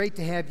Great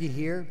to have you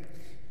here.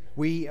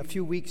 We, a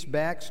few weeks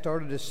back,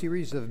 started a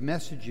series of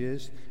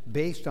messages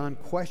based on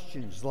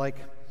questions like,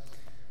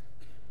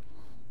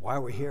 why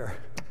are we here?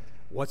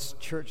 What's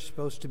church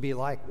supposed to be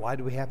like? Why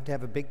do we have to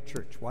have a big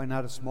church? Why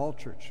not a small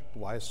church?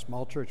 Why a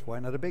small church? Why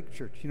not a big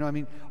church?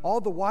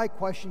 All the why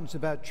questions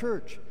about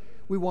church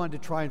we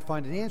wanted to try and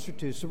find an answer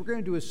to. So we're going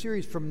to do a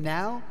series from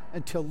now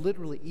until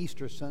literally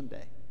Easter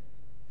Sunday.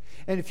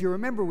 And if you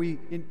remember, we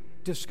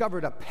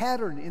discovered a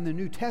pattern in the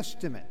New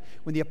Testament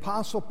when the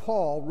Apostle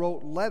Paul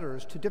wrote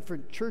letters to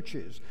different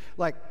churches,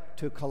 like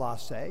to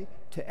Colossae,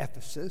 to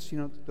Ephesus,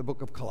 the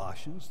book of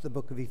Colossians, the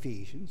book of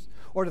Ephesians,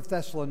 or to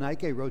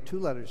Thessalonica, he wrote 2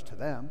 letters to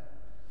them,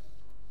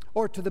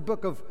 or to the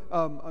book of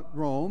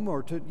Rome,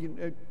 or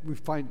we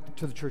find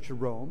to the church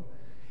of Rome.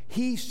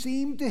 He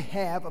seemed to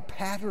have a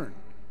pattern.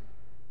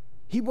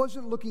 He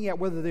wasn't looking at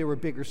whether they were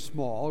big or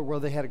small, or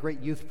whether they had a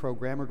great youth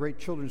program or great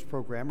children's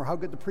program, or how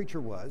good the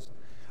preacher was,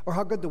 or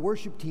how good the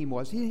worship team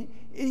was. He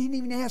didn't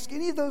even ask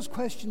any of those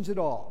questions at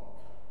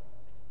all.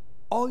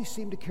 All he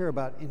seemed to care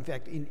about, in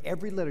fact, in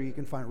every letter you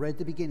can find right at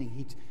the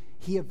beginning,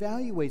 he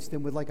evaluates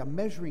them with like a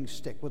measuring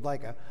stick, with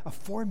like a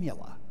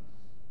formula.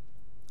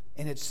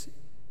 And it's,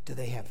 do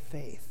they have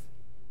faith?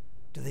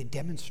 Do they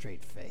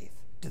demonstrate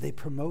faith? Do they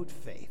promote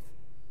faith?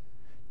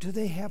 Do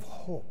they have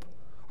hope?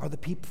 Are the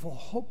people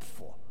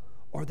hopeful?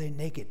 Or are they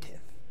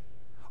negative?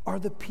 Are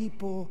the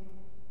people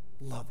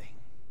loving?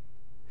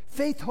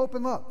 Faith, hope,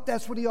 and love.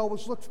 That's what he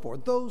always looked for.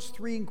 Those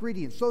 3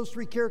 ingredients, those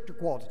 3 character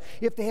qualities.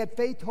 If they had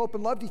faith, hope,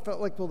 and love, he felt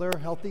like, well, they're a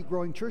healthy,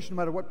 growing church, no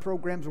matter what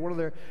programs or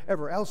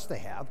whatever else they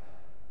have.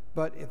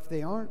 But if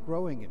they aren't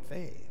growing in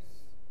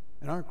faith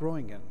and aren't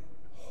growing in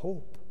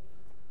hope,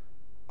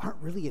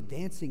 aren't really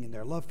advancing in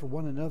their love for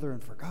one another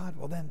and for God,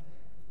 well, then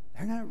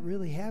they're not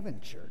really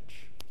having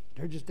church.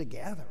 They're just a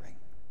gathering.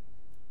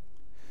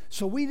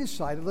 So we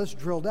decided, let's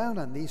drill down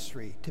on these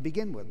 3 to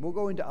begin with. We'll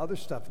go into other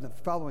stuff in the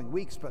following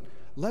weeks, but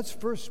let's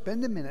first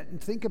spend a minute and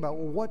think about,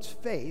 well, what's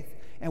faith,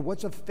 and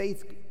what's a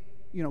faith,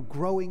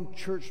 growing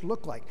church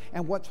look like?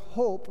 And what's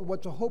hope, and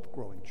what's a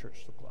hope-growing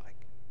church look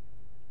like?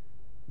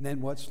 And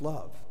then what's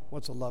love?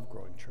 What's a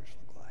love-growing church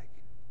look like?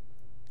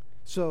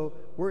 So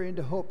we're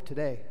into hope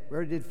today. We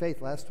already did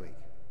faith last week.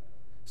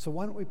 So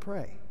why don't we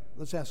pray?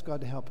 Let's ask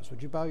God to help us.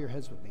 Would you bow your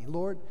heads with me?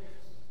 Lord,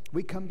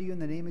 we come to you in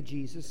the name of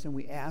Jesus, and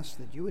we ask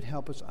that you would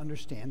help us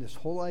understand this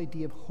whole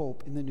idea of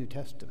hope in the New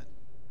Testament.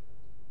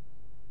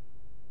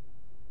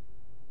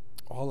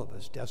 All of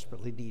us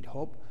desperately need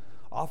hope,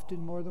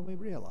 often more than we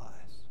realize.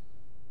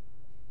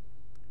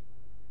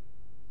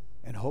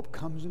 And hope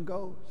comes and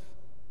goes.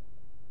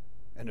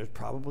 And there's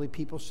probably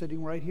people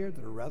sitting right here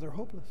that are rather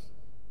hopeless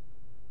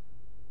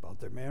about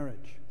their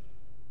marriage,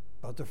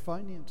 about their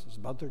finances,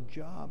 about their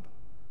job,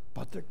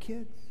 about their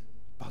kids,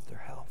 about their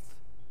health.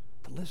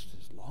 The list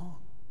is long.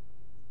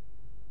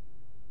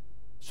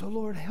 So,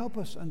 Lord, help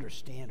us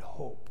understand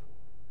hope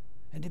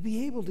and to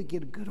be able to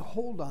get a good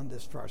hold on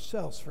this for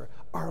ourselves, for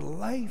our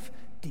life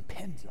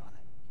depends on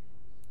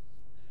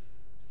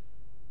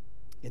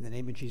it. In the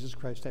name of Jesus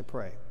Christ, I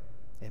pray.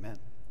 Amen.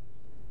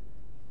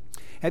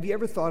 Have you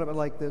ever thought of it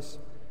like this?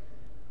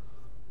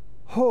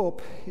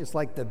 Hope is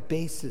like the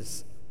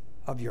basis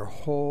of your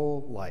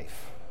whole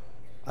life.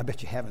 I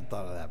bet you haven't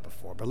thought of that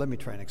before, but let me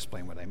try and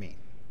explain what I mean.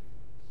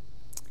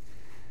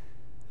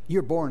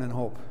 You're born in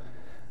hope.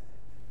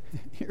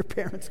 Your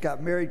parents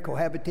got married,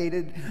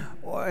 cohabitated,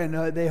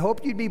 and they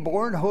hoped you'd be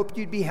born, hoped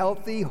you'd be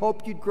healthy,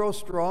 hoped you'd grow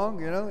strong,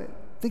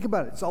 Think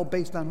about it. It's all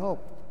based on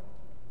hope.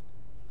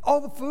 All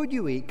the food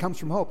you eat comes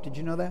from hope. Did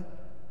you know that?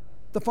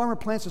 The farmer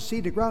plants a seed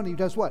in the ground, and he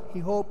does what? He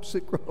hopes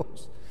it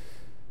grows.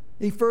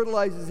 He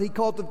fertilizes, he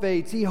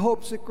cultivates, he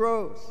hopes it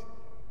grows.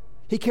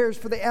 He cares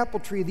for the apple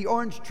tree, the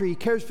orange tree. He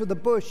cares for the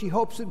bush. He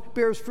hopes it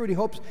bears fruit.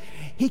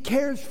 He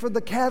cares for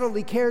the cattle.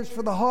 He cares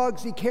for the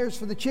hogs. He cares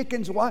for the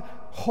chickens. Why?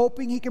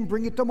 Hoping he can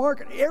bring it to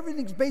market.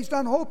 Everything's based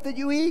on hope that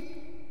you eat.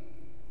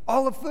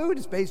 All the food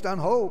is based on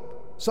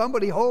hope.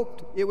 Somebody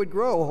hoped it would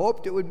grow,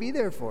 hoped it would be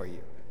there for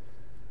you.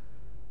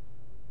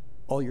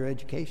 All your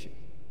education.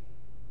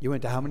 You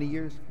went to how many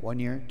years? 1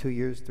 year, 2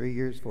 years, 3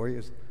 years, 4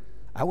 years?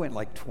 I went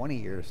like 20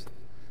 years.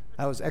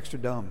 I was extra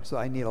dumb, so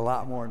I need a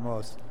lot more than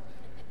most.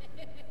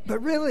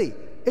 But really,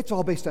 it's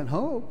all based on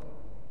hope.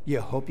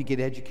 You hope you get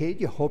educated.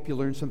 You hope you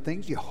learn some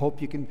things. You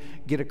hope you can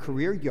get a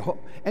career.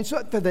 And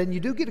so then you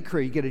do get a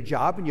career. You get a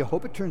job, and you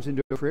hope it turns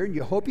into a career, and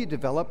you hope you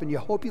develop, and you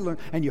hope you learn,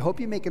 and you hope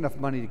you make enough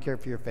money to care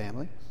for your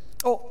family.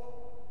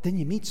 Then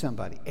you meet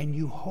somebody, and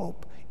you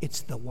hope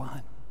it's the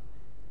one.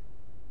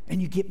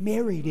 And you get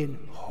married in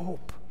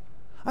hope.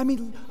 I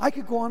mean, I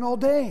could go on all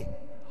day.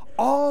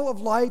 All of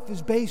life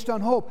is based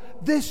on hope.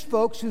 This,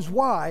 folks, is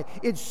why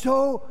it's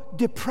so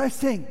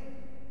depressing.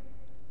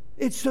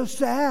 It's so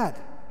sad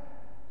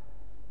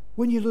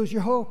when you lose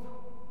your hope.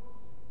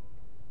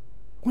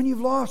 When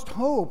you've lost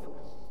hope,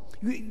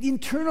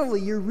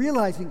 internally you're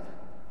realizing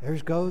there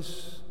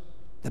goes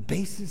the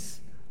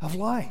basis of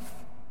life,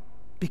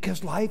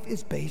 because life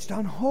is based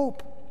on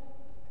hope.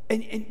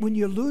 And when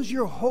you lose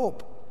your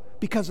hope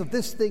because of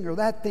this thing or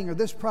that thing or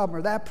this problem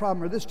or that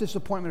problem or this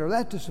disappointment or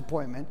that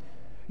disappointment,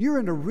 You're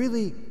in a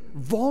really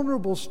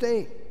vulnerable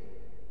state.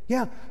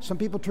 Yeah, some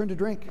people turn to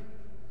drink.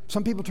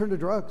 Some people turn to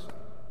drugs.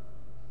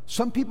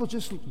 Some people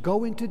just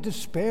go into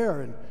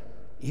despair and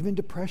even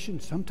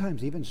depression,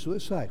 sometimes even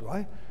suicide.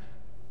 Why?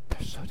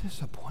 They're so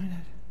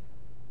disappointed.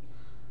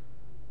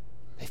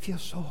 They feel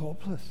so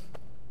hopeless.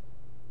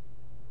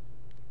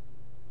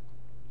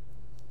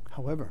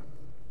 However,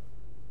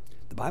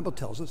 the Bible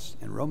tells us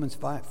in Romans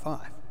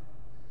 5:5,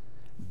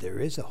 there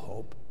is a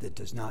hope that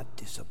does not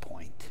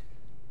disappoint.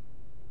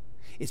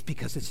 It's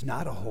because it's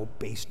not a hope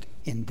based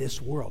in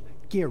this world.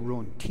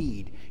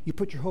 Guaranteed. You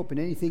put your hope in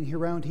anything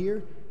around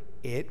here,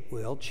 it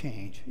will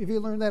change. Have you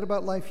learned that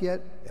about life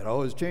yet? It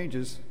always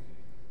changes.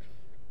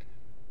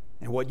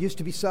 And what used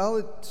to be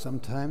solid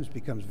sometimes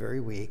becomes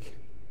very weak.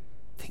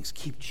 Things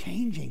keep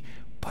changing.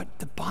 But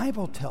the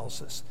Bible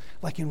tells us,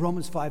 like in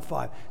Romans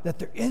 5:5, that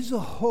there is a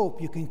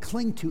hope you can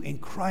cling to in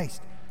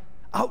Christ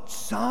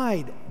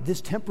outside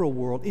this temporal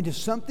world into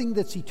something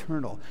that's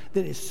eternal,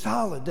 that is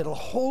solid, that'll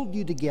hold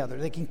you together,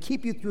 that can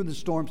keep you through the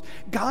storms,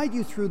 guide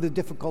you through the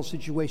difficult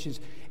situations,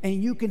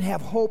 and you can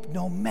have hope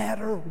no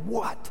matter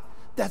what.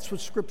 That's what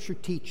Scripture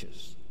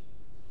teaches.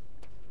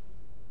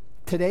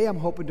 Today, I'm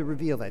hoping to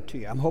reveal that to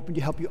you. I'm hoping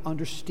to help you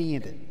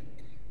understand it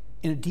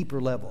in a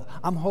deeper level.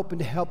 I'm hoping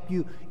to help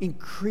you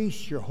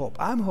increase your hope.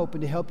 I'm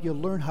hoping to help you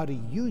learn how to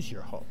use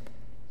your hope.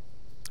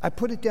 I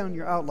put it down in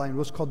your outline,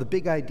 what's called the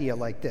big idea,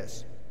 like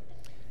this.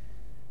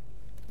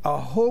 A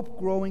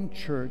hope-growing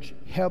church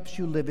helps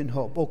you live in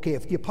hope. Okay,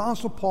 if the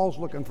Apostle Paul's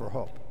looking for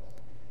hope,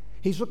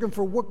 he's looking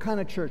for what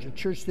kind of church? A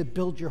church that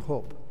builds your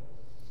hope.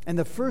 And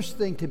the first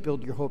thing to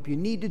build your hope you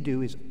need to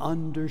do is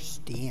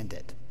understand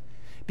it,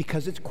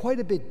 because it's quite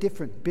a bit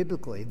different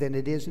biblically than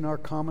it is in our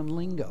common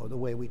lingo, the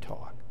way we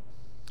talk.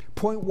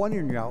 Point 1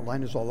 in your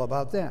outline is all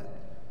about that.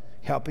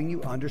 Helping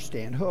you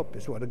understand hope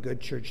is what a good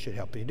church should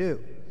help you do.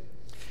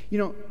 You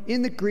know,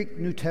 in the Greek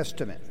New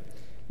Testament,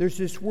 there's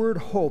this word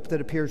hope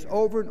that appears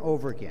over and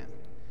over again.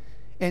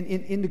 And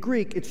in the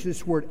Greek, it's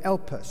this word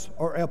elpis,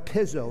 or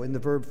elpizo in the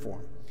verb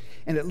form.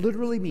 And it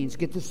literally means,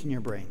 get this in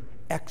your brain,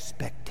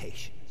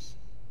 expectations.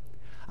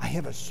 I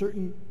have a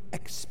certain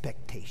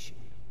expectation.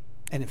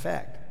 And in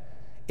fact,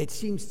 it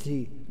seems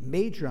to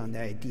major on the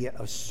idea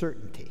of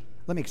certainty.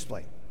 Let me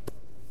explain.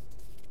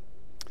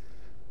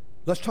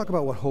 Let's talk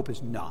about what hope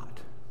is not.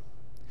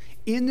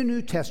 In the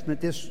New Testament,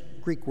 this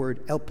Greek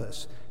word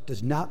elpis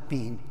does not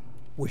mean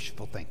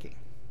wishful thinking.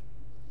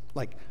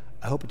 Like,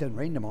 I hope it doesn't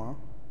rain tomorrow.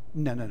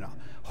 No.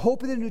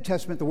 Hope in the New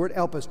Testament, the word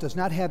elpis, does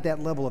not have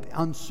that level of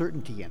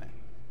uncertainty in it.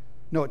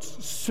 No,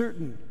 it's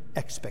certain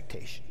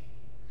expectation.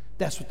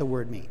 That's what the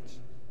word means.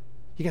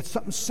 You got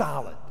something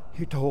solid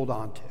here to hold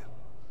on to.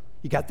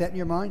 You got that in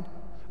your mind?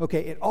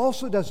 Okay, it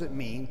also doesn't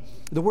mean,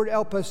 the word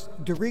elpis,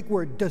 the Greek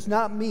word, does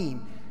not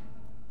mean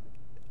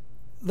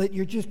that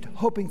you're just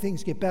hoping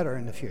things get better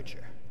in the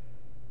future.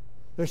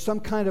 There's some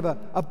kind of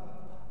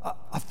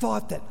a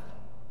thought that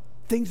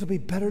things will be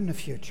better in the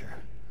future.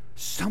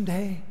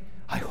 Someday,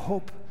 I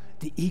hope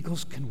the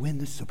Eagles can win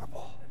the Super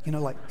Bowl. You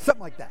know, like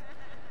something like that.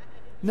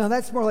 No,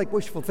 that's more like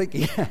wishful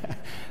thinking.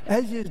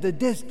 That's just a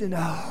distant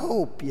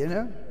hope, you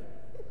know?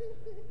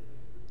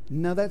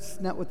 No, that's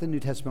not what the New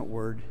Testament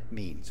word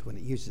means when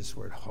it uses this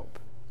word hope.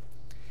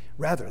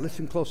 Rather,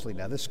 listen closely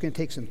now. This is going to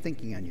take some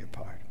thinking on your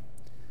part.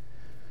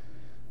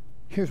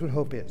 Here's what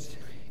hope is.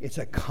 It's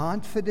a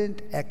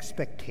confident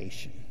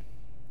expectation.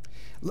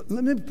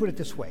 Let me put it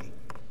this way.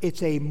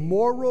 It's a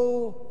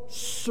moral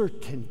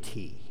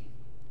certainty.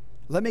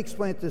 Let me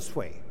explain it this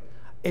way.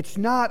 It's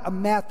not a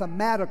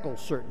mathematical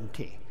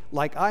certainty.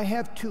 Like, I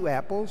have 2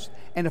 apples,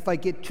 and if I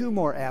get 2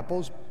 more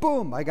apples,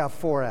 boom, I got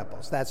 4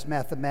 apples. That's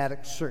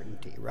mathematic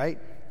certainty, right?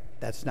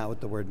 That's not what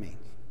the word means.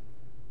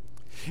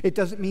 It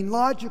doesn't mean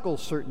logical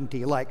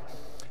certainty, like,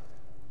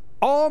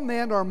 all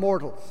men are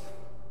mortals.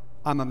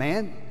 I'm a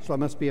man, so I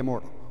must be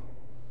immortal.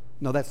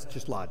 No, that's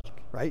just logic,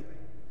 right?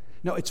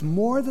 No, it's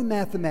more than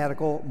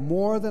mathematical,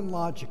 more than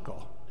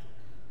logical.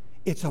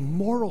 It's a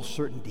moral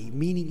certainty,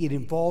 meaning it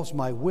involves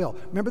my will.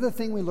 Remember the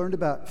thing we learned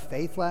about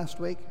faith last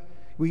week?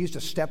 We used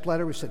a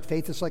stepladder. We said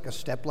faith is like a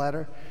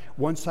stepladder.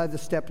 One side of the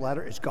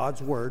stepladder is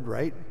God's word,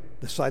 right?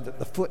 The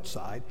foot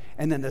side.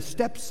 And then the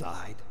step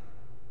side,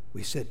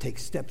 we said take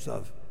steps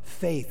of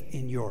faith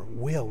in your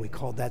will. We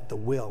called that the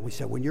will. We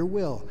said when your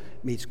will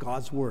meets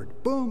God's word,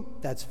 boom,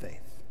 that's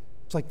faith.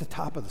 It's like the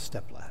top of the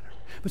stepladder.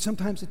 But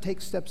sometimes it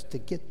takes steps to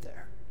get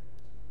there.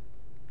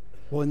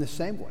 Well, in the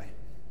same way,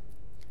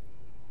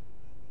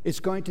 it's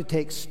going to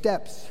take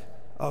steps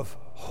of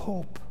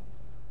hope,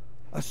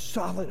 a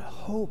solid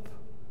hope,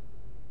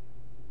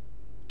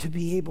 to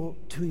be able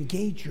to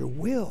engage your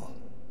will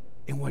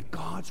in what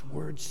God's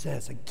word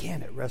says.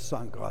 Again, it rests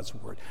on God's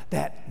word.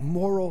 That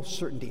moral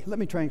certainty. Let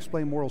me try and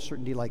explain moral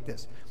certainty like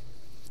this.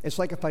 It's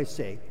like if I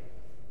say,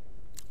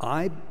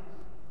 I'm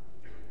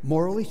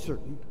morally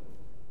certain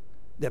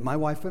that my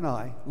wife and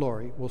I,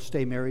 Lori, will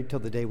stay married till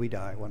the day we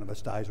die. One of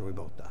us dies or we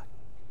both die.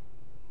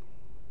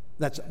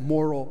 That's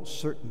moral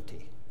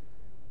certainty.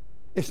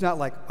 It's not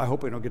like, I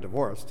hope we don't get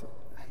divorced.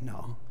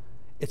 No.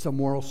 It's a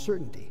moral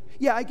certainty.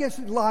 Yeah, I guess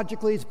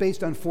logically it's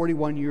based on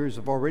 41 years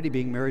of already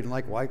being married and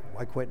like, why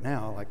quit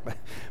now?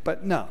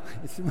 But no,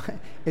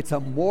 it's a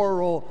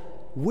moral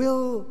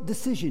will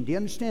decision. Do you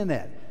understand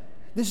that?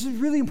 This is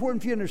really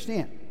important for you to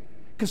understand.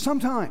 Because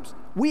sometimes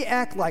we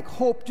act like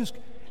hope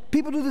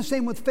people do the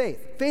same with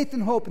faith. Faith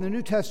and hope in the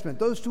New Testament,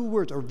 those two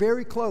words are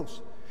very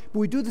close. But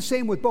we do the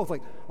same with both.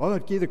 Like, well,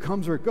 it either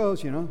comes or it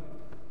goes, No.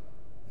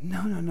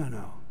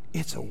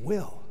 It's a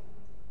will.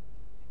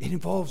 It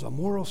involves a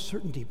moral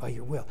certainty by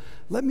your will.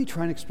 Let me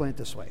try and explain it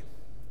this way.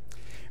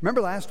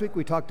 Remember last week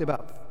we talked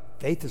about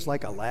faith is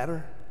like a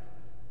ladder?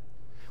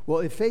 Well,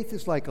 if faith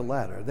is like a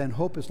ladder, then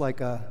hope is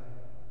like a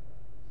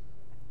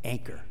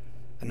anchor.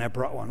 And I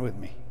brought one with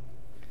me.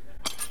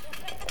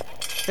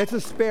 It's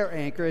a spare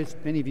anchor. As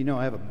many of you know,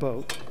 I have a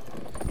boat.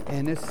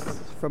 And it's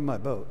from my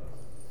boat.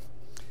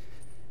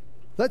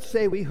 Let's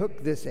say we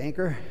hook this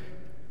anchor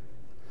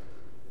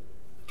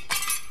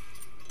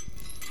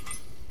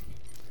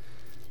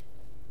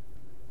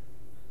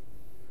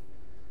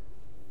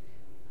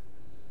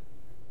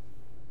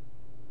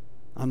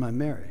on my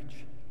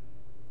marriage.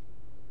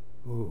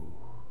 Ooh.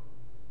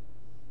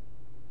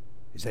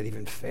 Is that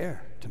even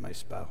fair to my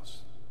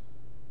spouse?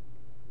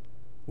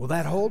 Will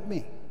that hold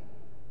me?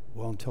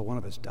 Well, until one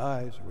of us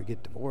dies or we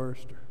get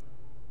divorced. Or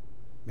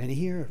many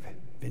here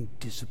have been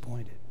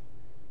disappointed.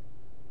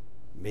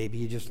 Maybe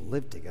you just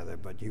live together,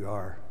 but you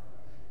are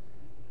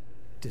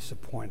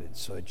disappointed,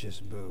 so it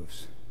just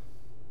moves.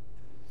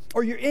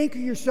 Or you anchor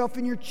yourself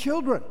in your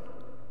children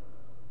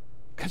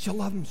because you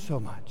love them so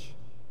much.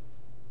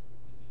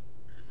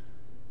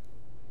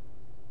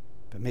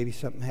 But maybe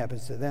something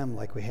happens to them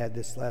like we had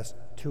this last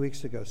 2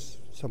 weeks ago.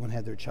 Someone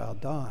had their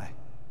child die.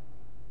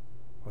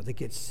 Or they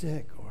get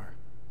sick. Or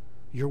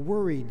you're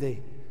worried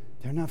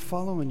they're not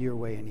following your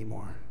way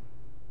anymore.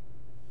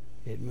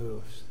 It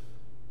moves.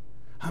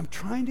 I'm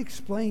trying to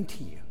explain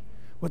to you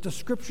what the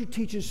Scripture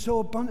teaches so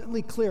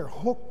abundantly clear.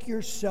 Hook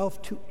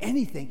yourself to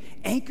anything.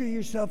 Anchor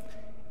yourself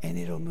and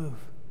it'll move.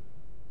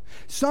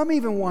 Some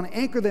even want to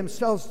anchor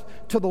themselves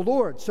to the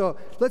Lord. So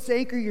let's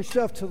anchor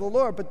yourself to the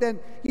Lord. But then,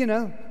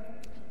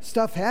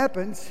 stuff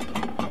happens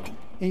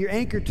and you're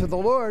anchored to the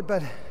Lord,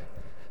 but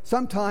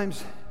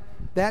sometimes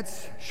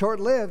that's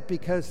short-lived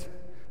because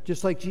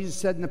just like Jesus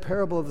said in the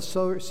parable of the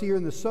seer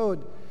and the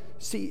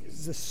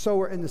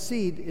sower and the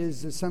seed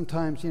is that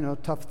sometimes,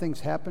 tough things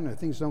happen or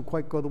things don't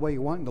quite go the way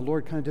you want and the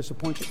Lord kind of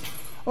disappoints you.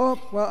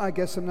 Oh, well, I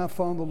guess I'm not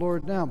following the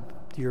Lord now.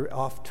 You're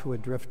off to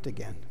adrift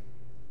again.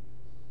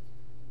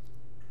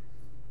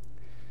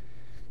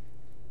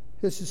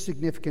 This is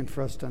significant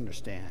for us to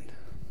understand.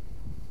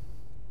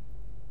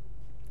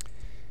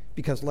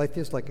 Because life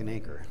is like an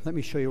anchor. Let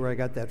me show you where I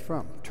got that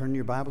from. Turn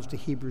your Bibles to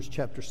Hebrews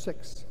chapter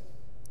 6.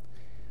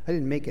 I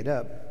didn't make it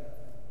up.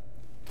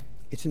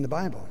 It's in the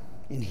Bible.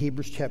 In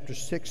Hebrews chapter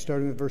 6,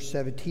 starting with verse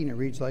 17, it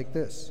reads like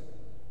this.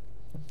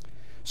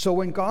 So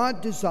when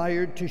God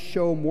desired to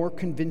show more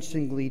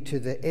convincingly to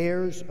the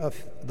heirs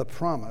of the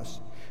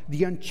promise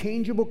the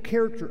unchangeable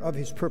character of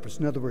his purpose,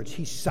 in other words,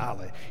 he's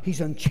solid,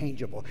 he's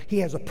unchangeable, he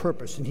has a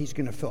purpose and he's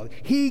going to fill it.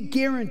 He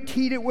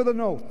guaranteed it with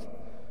an oath.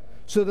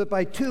 So that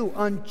by two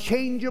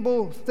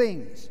unchangeable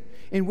things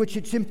in which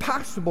it's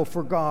impossible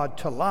for God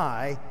to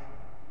lie,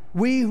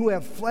 we who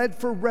have fled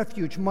for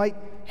refuge might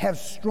have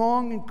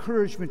strong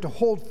encouragement to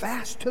hold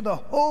fast to the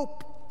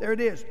hope, there it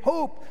is,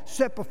 hope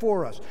set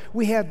before us.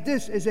 We have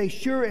this as a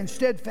sure and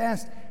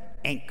steadfast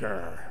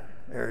anchor.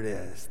 There it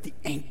is, the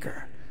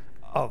anchor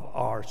of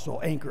our soul,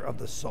 anchor of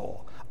the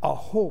soul. A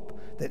hope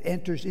that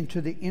enters into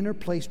the inner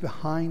place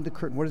behind the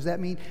curtain. What does that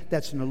mean?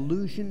 That's an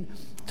allusion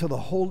to the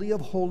Holy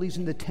of Holies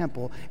in the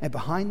temple, and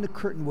behind the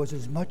curtain was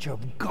as much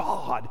of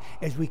God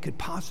as we could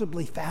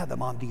possibly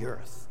fathom on the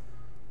earth.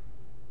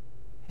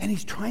 And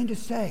he's trying to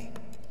say,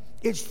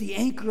 it's the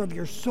anchor of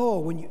your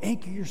soul when you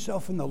anchor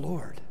yourself in the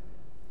Lord.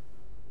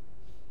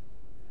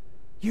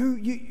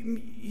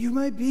 You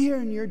might be here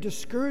and you're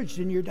discouraged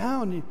and you're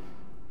down,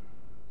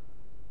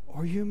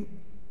 or you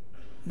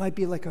might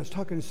be like I was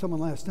talking to someone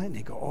last night and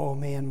they go, oh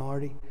man,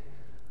 Marty,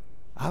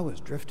 I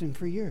was drifting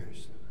for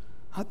years.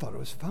 I thought it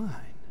was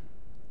fine.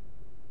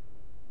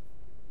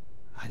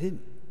 I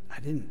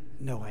didn't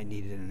know I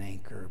needed an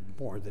anchor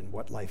more than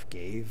what life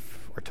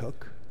gave or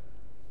took.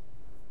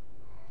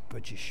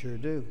 But you sure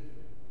do.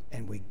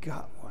 And we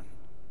got one.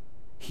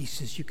 He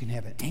says you can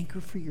have an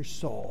anchor for your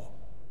soul.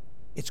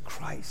 It's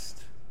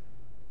Christ.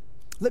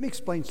 Let me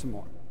explain some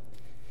more.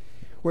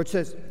 Where it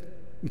says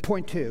in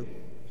point 2,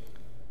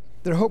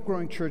 that a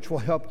hope-growing church will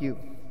help you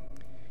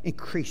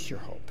increase your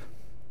hope.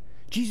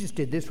 Jesus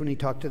did this when he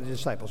talked to the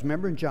disciples.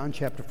 Remember in John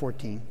chapter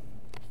 14?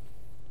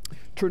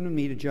 Turn with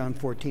me to John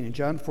 14. In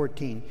John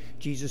 14,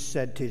 Jesus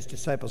said to his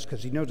disciples,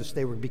 because he noticed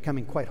they were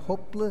becoming quite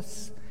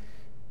hopeless,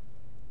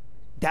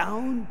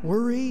 down,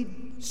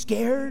 worried,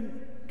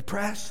 scared,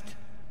 depressed.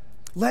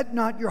 Let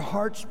not your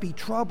hearts be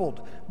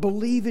troubled.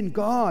 Believe in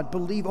God.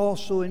 Believe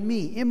also in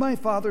me. In my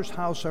Father's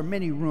house are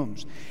many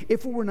rooms.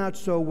 If it were not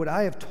so, would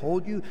I have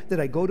told you that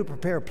I go to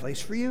prepare a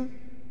place for you?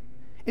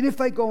 And if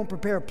I go and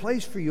prepare a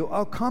place for you,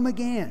 I'll come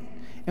again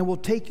and will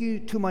take you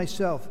to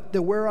myself,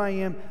 that where I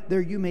am,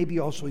 there you may be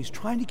also. He's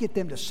trying to get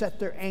them to set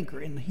their anchor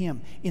in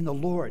him, in the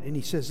Lord. And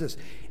he says this,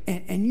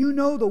 and you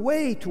know the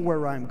way to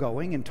where I'm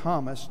going. And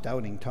Thomas,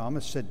 doubting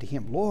Thomas, said to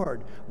him,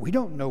 Lord, we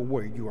don't know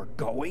where you are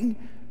going.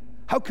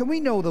 How can we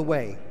know the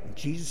way? And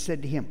Jesus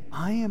said to him,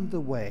 I am the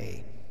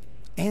way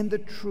and the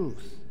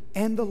truth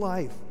and the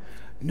life.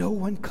 No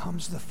one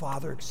comes to the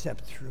Father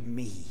except through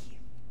me.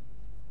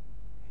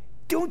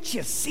 Don't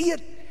you see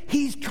it?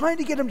 He's trying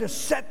to get them to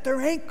set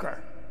their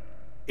anchor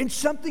in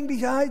something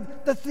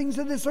beside the things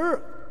of this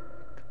earth.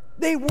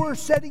 They were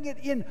setting it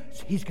in,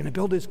 he's going to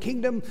build his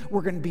kingdom,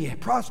 we're going to be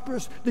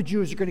prosperous, the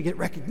Jews are going to get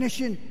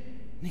recognition.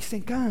 And he's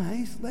saying,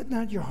 guys, let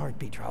not your heart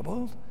be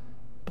troubled.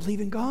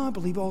 Believe in God,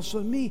 believe also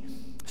in me.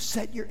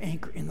 Set your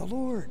anchor in the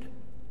Lord.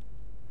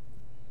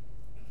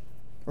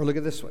 Or look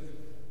at this one.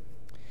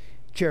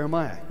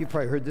 Jeremiah. You've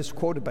probably heard this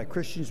quoted by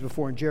Christians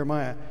before in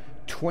Jeremiah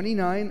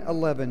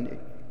 29:11.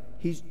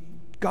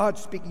 God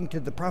speaking to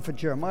the prophet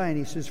Jeremiah, and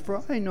he says,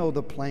 For I know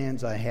the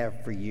plans I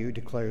have for you,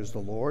 declares the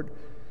Lord,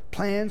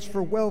 plans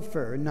for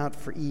welfare and not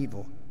for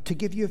evil, to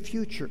give you a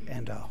future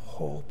and a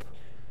hope.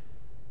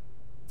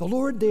 The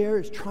Lord there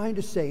is trying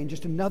to say in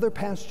just another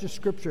passage of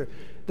Scripture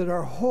that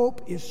our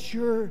hope is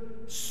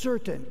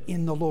certain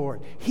in the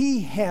Lord.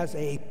 He has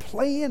a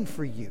plan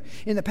for you.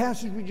 In the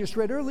passage we just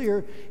read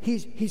earlier,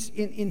 he's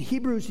in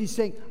Hebrews, he's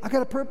saying, I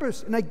got a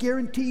purpose, and I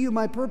guarantee you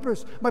my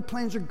purpose. My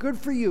plans are good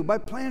for you. My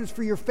plan is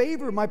for your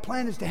favor. My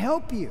plan is to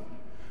help you.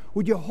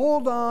 Would you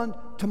hold on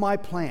to my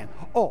plan?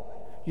 Oh,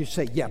 you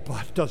say, yeah,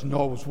 but it doesn't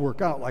always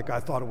work out like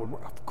I thought it would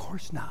work. Of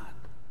course not.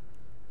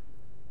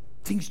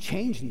 Things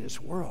change in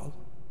this world.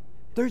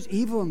 There's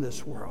evil in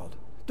this world.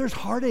 There's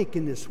heartache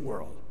in this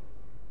world.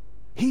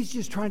 He's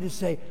just trying to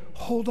say,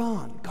 hold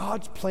on.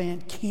 God's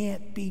plan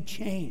can't be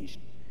changed.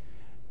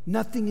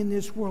 Nothing in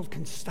this world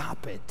can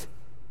stop it.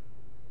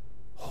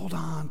 Hold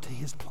on to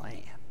his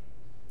plan.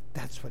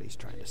 That's what he's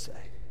trying to say.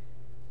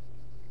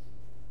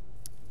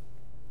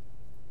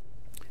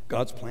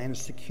 God's plan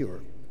is secure.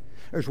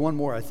 There's one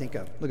more I think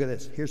of. Look at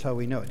this. Here's how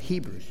we know it.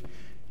 Hebrews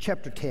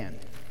chapter 10.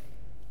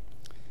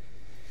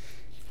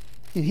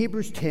 In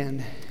Hebrews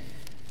 10,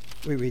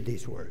 we read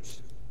these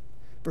words.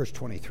 Verse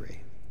 23.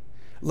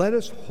 Let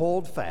us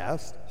hold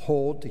fast,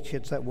 hold,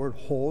 it's that word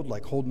hold,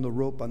 like holding the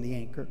rope on the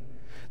anchor,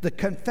 the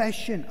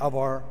confession of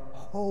our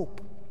hope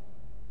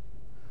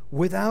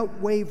without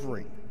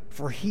wavering,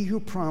 for he who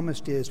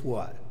promised is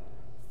what?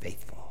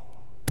 Faithful.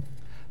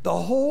 The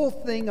whole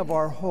thing of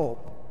our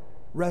hope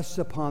rests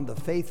upon the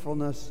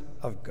faithfulness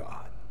of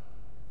God.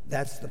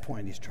 That's the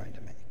point he's trying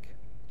to make.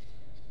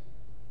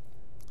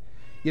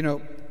 You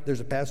know,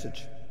 there's a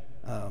passage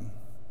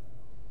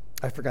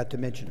I forgot to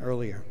mention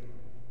earlier.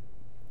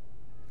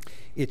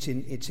 It's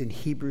in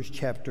Hebrews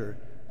chapter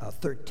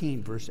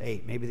 13, verse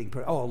 8. Maybe they can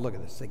put, oh, look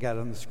at this. They got it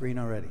on the screen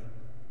already.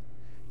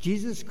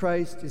 Jesus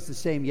Christ is the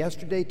same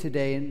yesterday,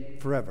 today, and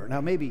forever.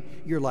 Now, maybe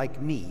you're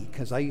like me,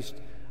 because I used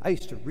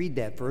to read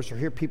that verse or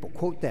hear people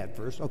quote that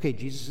verse. Okay,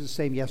 Jesus is the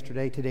same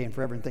yesterday, today, and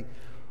forever, and think,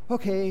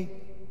 okay,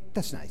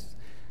 that's nice.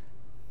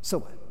 So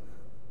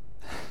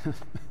what?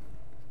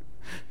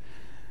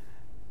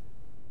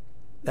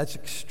 That's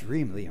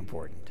extremely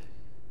important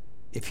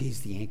if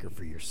he's the anchor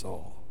for your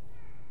soul.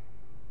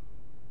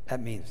 That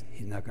means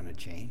he's not going to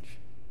change.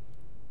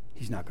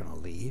 He's not going to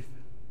leave.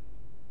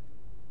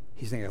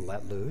 He's not going to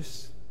let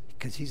loose,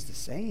 because he's the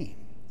same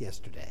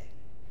yesterday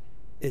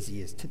as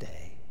he is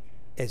today,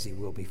 as he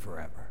will be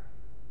forever.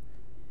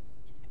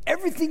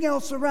 Everything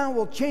else around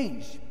will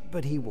change,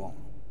 but he won't.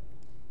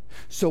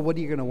 So what are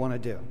you going to want to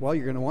do? Well,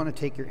 you're going to want to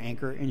take your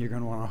anchor and you're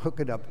going to want to hook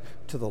it up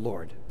to the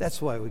Lord.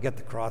 That's why we got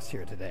the cross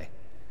here today.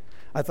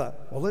 I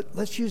thought, well,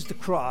 let's use the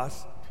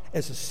cross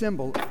as a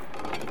symbol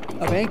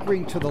of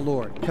anchoring to the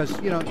Lord, because,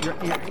 you know,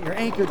 you're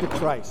anchored to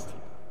Christ.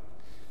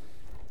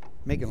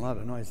 Making a lot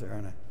of noise there,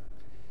 aren't I?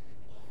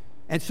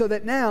 And so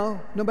that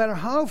now, no matter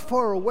how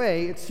far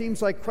away it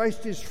seems like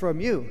Christ is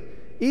from you,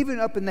 even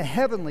up in the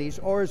heavenlies,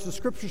 or as the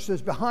scripture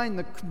says, behind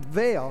the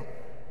veil,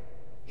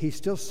 he's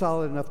still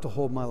solid enough to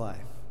hold my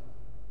life.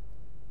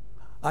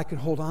 I can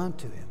hold on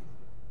to him.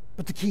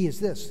 But the key is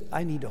this: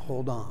 I need to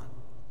hold on.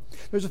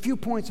 There's a few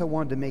points I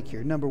wanted to make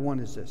here. Number one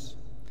is this: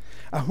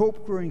 a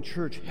hope-growing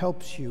church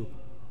helps you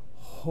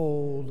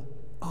hold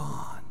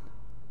on.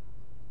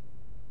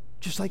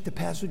 Just like the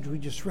passage we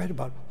just read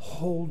about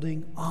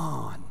holding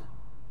on.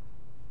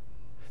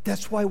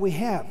 That's why we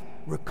have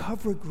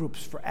recovery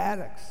groups for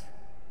addicts.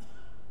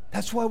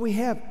 That's why we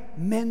have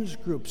men's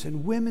groups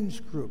and women's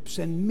groups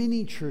and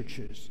mini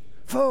churches.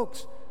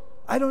 Folks,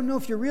 I don't know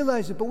if you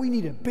realize it, but we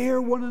need to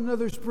bear one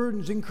another's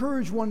burdens,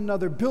 encourage one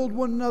another, build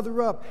one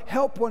another up,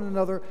 help one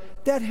another.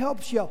 That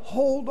helps you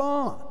hold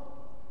on.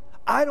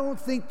 I don't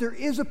think there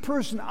is a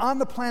person on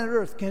the planet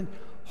Earth can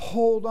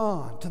hold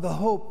on to the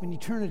hope in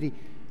eternity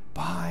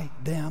by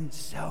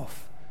themselves.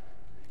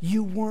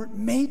 You weren't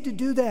made to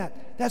do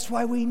that. That's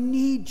why we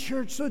need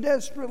church so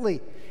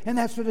desperately. And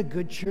that's what a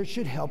good church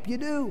should help you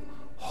do.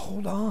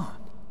 Hold on.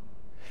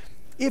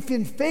 if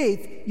in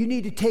faith you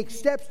need to take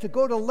steps to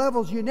go to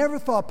levels you never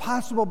thought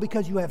possible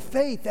because you have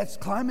faith, that's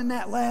climbing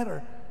that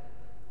ladder,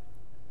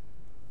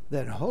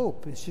 then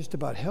hope is just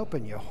about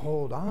helping you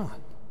hold on.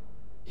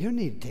 You don't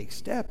need to take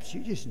steps.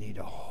 You just need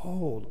to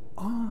hold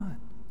on.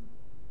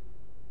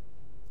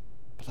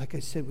 But like I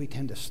said, we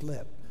tend to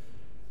slip.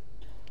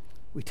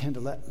 We tend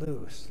to let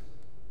loose.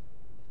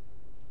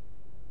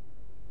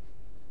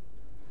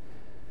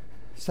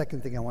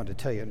 Second thing I want to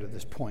tell you under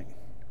this point.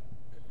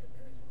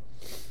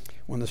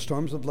 When the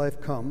storms of life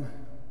come,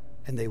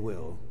 and they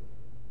will,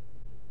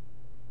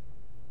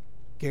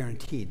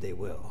 guaranteed they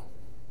will,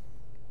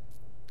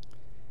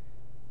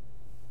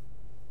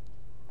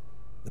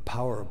 the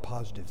power of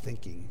positive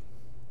thinking,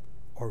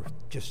 or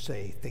just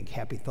say, think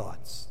happy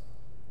thoughts,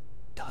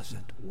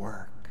 doesn't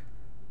work.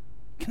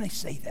 Can I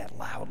say that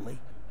loudly?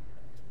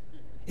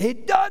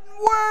 It doesn't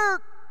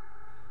work.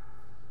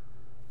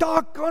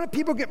 Doggone it,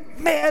 people get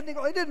mad and they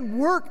go, it didn't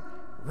work.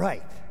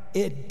 Right,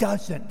 it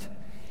doesn't.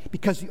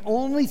 Because the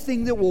only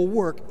thing that will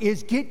work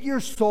is get your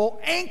soul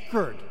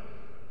anchored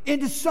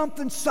into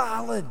something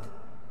solid.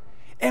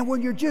 And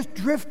when you're just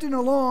drifting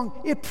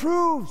along, it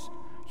proves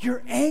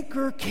your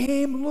anchor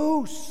came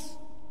loose.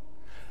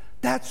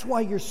 That's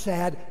why you're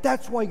sad.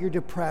 That's why you're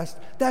depressed.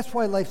 That's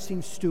why life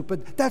seems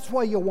stupid. That's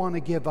why you want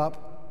to give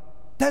up.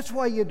 That's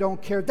why you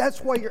don't care.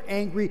 That's why you're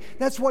angry.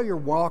 That's why you're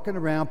walking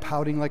around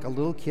pouting like a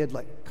little kid,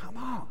 like, come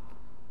on.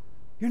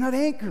 You're not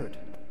anchored.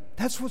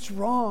 That's what's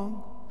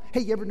wrong.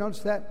 Hey, you ever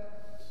notice that?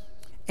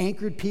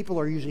 Anchored people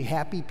are usually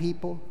happy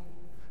people,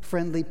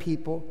 friendly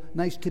people,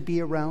 nice to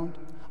be around.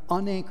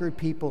 Unanchored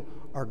people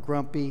are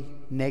grumpy,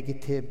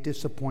 negative,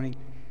 disappointing,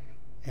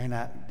 and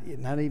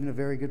not even a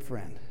very good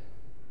friend.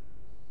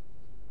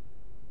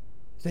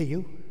 Is that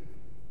you?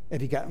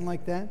 Have you gotten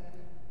like that?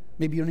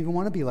 Maybe you don't even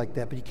want to be like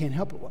that, but you can't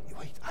help it.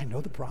 Wait, I know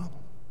the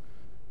problem.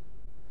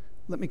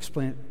 Let me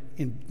explain it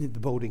in the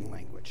boating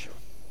language.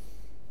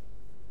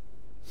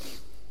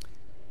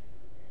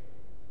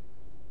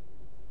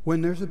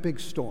 When there's a big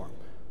storm,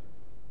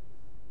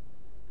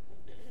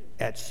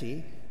 at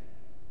sea,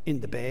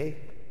 in the bay,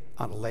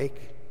 on a lake,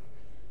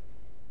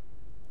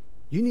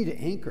 you need to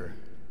anchor.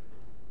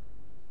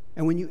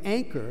 And when you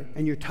anchor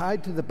and you're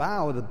tied to the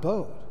bow of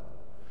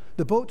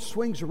the boat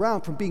swings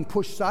around from being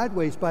pushed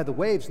sideways by the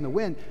waves and the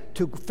wind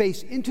to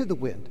face into the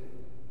wind.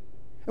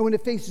 And when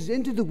it faces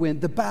into the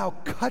wind, the bow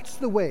cuts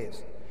the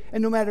waves.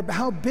 And no matter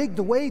how big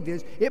the wave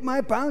is, it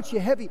might bounce you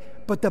heavy,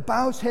 but the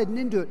bow's heading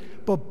into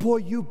it. But boy,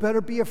 you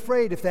better be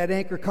afraid if that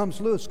anchor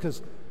comes loose,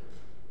 because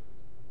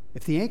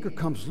if the anchor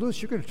comes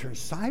loose, you're going to turn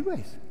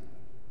sideways.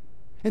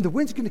 And the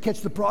wind's going to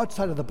catch the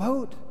broadside of the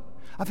boat.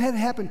 I've had it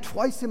happen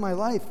twice in my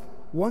life.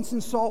 Once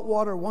in salt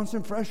water, once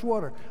in fresh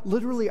water.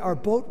 Literally, our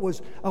boat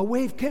was, a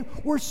wave came,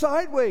 we're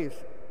sideways,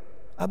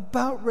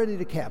 about ready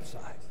to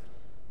capsize.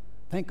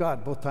 Thank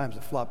God both times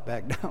it flopped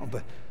back down,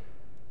 but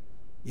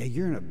yeah,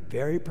 you're in a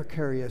very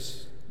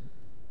precarious,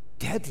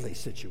 deadly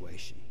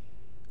situation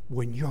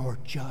when you're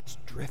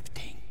just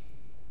drifting.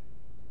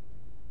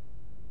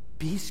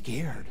 Be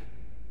scared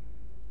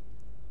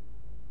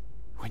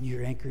when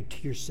you're anchored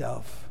to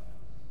yourself,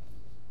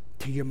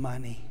 to your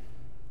money,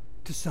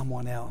 to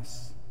someone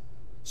else,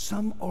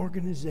 some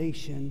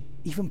organization,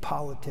 even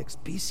politics.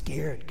 Be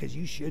scared, because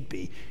you should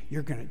be.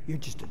 You're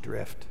just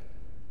adrift.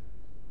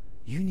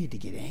 You need to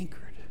get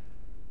anchored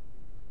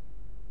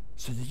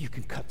so that you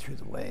can cut through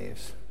the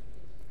waves.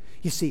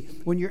 You see,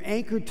 when you're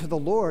anchored to the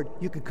Lord,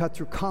 you can cut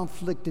through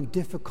conflict and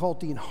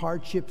difficulty and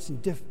hardships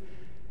and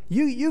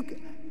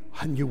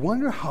and you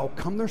wonder how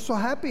come they're so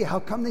happy? How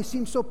come they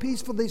seem so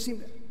peaceful?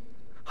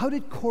 How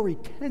did Corrie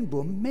ten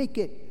Boom make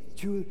it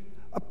through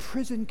a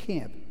prison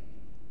camp?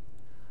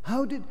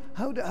 How do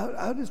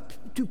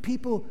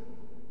people,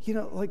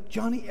 like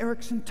Johnny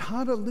Erickson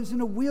Tada lives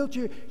in a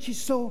wheelchair. She's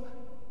so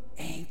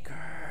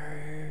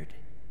anchored.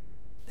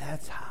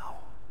 That's how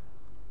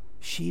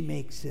she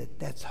makes it.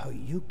 That's how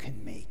you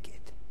can make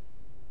it.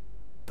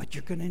 But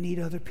you're going to need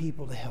other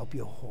people to help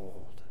you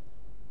hold.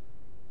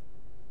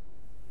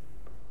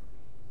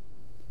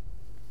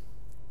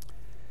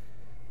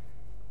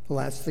 The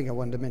last thing I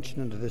wanted to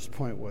mention under this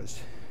point was,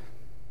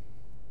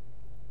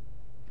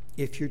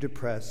 if you're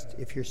depressed,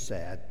 if you're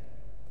sad,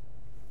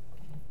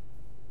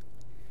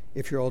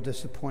 if you're all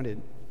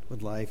disappointed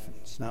with life,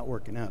 it's not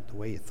working out the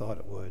way you thought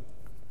it would,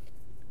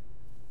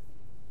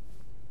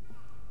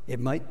 it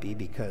might be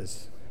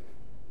because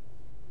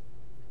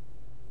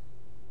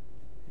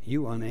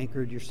you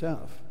unanchored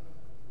yourself.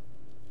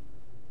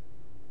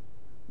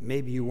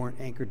 Maybe you weren't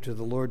anchored to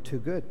the Lord too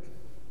good.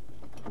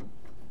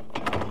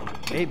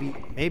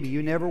 Maybe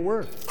you never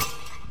were.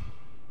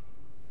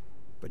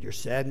 But your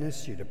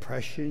sadness, your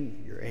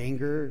depression, your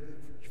anger,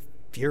 your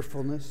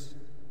fearfulness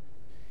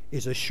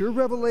is a sure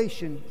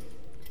revelation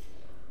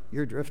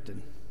you're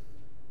drifting.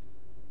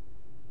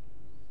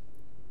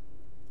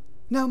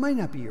 Now, it might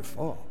not be your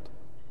fault.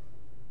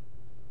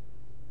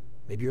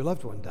 Maybe your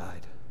loved one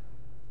died.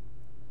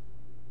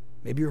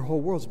 Maybe your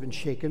whole world's been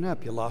shaken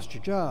up. You lost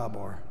your job,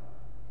 or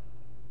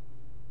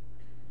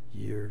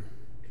your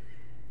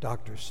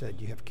doctor said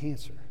you have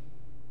cancer.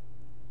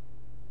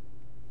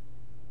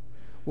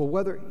 Well,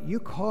 whether you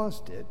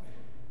caused it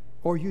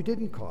or you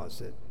didn't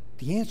cause it,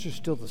 the answer is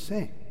still the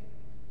same.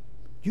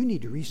 You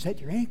need to reset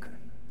your anchor.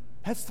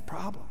 That's the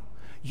problem.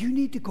 You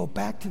need to go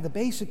back to the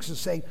basics of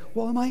saying,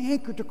 well, am I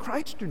anchored to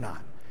Christ or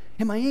not?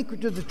 Am I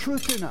anchored to the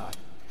truth or not?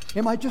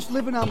 Am I just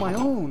living on my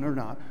own or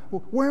not?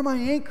 Well, where am I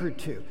anchored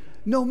to?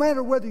 No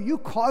matter whether you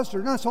caused it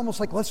or not, it's almost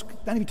like, let's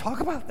not even talk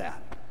about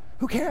that.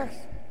 Who cares?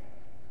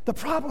 The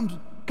problem's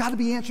got to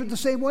be answered the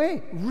same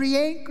way.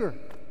 Re-anchor.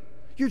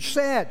 You're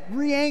sad,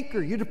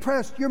 re-anchor. You're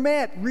depressed, you're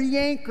mad,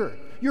 re-anchor.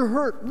 You're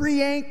hurt,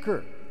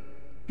 re-anchor.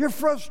 You're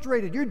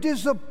frustrated, you're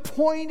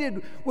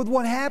disappointed with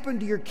what happened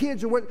to your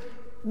kids or what,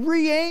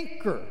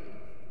 re-anchor.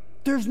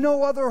 There's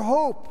no other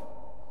hope.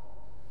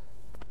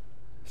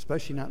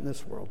 Especially not in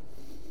this world.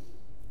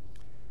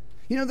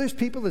 You know, there's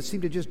people that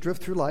seem to just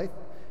drift through life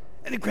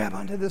and they grab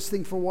onto this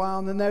thing for a while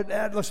and then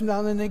that lets them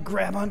down and they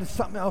grab onto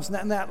something else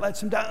and that lets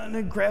them down and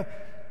then grab.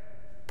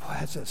 Boy,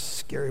 that's a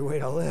scary way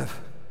to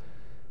live.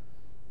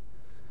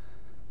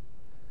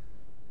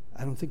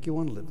 I don't think you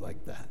want to live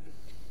like that.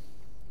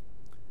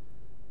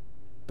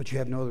 But you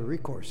have no other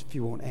recourse if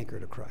you won't anchor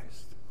to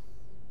Christ.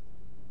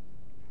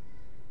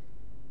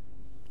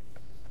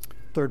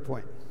 Third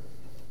point.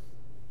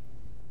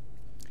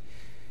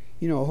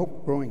 You know, a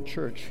hope-growing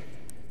church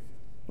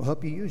will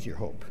help you use your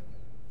hope.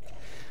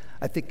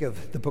 I think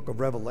of the book of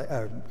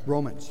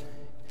Romans.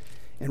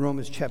 In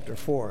Romans chapter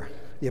 4,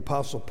 the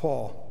Apostle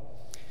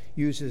Paul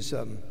uses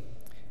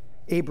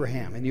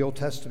Abraham in the Old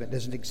Testament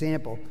as an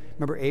example.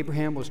 Remember,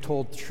 Abraham was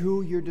told,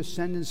 through your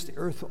descendants,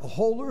 the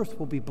whole earth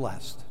will be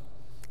blessed.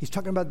 He's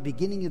talking about the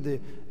beginning of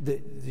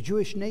the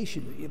Jewish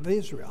nation of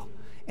Israel.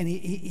 And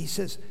he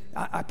says,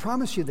 I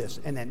promise you this.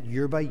 And then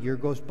year by year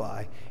goes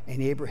by, and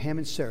Abraham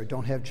and Sarah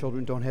don't have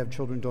children, don't have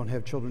children, don't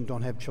have children,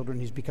 don't have children.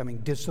 He's becoming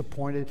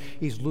disappointed.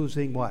 He's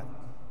losing what?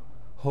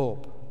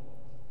 Hope.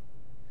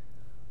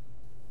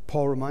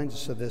 Paul reminds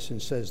us of this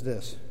and says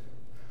this,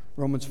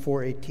 Romans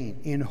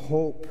 4:18, in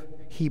hope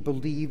he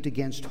believed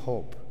against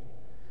hope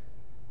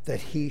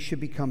that he should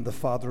become the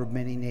father of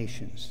many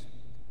nations.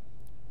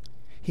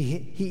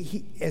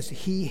 He as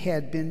he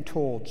had been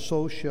told,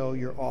 so shall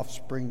your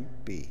offspring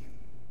be.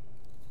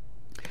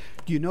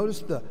 Do you notice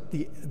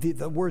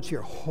the words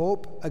here?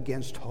 Hope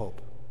against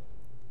hope.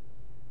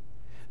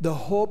 The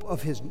hope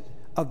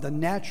of the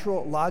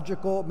natural,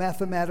 logical,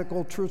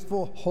 mathematical,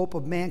 truthful hope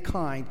of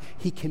mankind,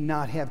 he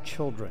cannot have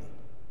children.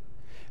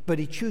 But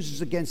he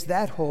chooses against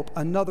that hope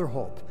another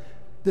hope,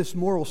 this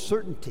moral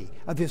certainty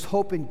of his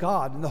hope in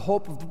God and the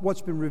hope of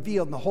what's been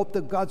revealed and the hope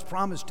that God's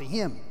promised to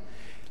him.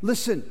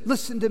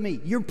 Listen to me.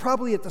 You're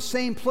probably at the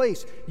same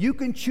place. You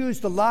can choose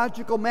the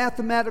logical,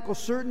 mathematical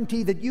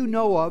certainty that you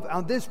know of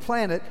on this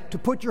planet to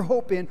put your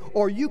hope in,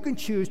 or you can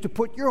choose to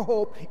put your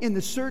hope in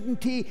the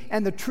certainty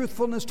and the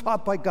truthfulness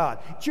taught by God.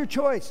 It's your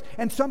choice.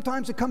 And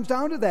sometimes it comes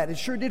down to that. It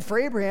sure did for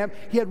Abraham.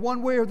 He had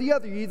one way or the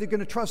other. You're either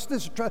going to trust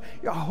this or trust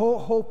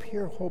hope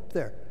here, hope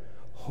there.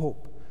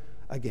 Hope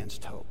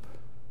against hope.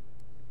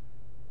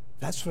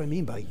 That's what I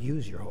mean by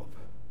use your hope.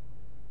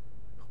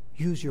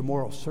 Use your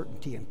moral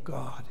certainty in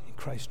God, in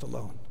Christ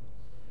alone.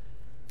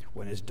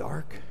 When it's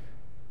dark,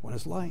 when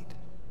it's light.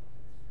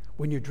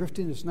 When you're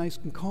drifting, it's nice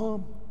and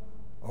calm,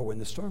 or when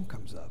the storm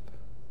comes up.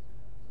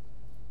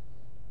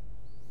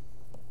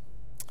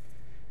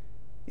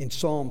 In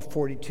Psalm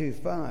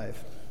 42:5,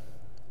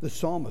 the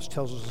psalmist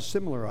tells us a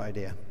similar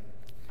idea.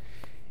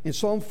 In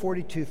Psalm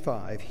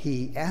 42:5,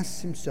 he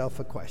asks himself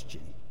a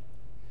question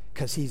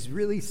because he's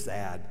really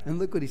sad. And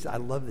look what he says. I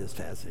love this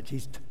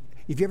passage.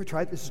 Have you ever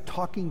tried this? Is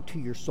talking to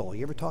your soul.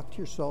 You ever talk to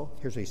your soul?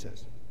 Here's what he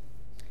says.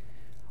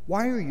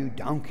 Why are you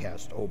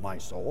downcast, O my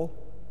soul?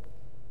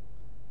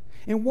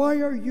 And why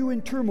are you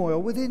in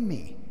turmoil within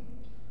me?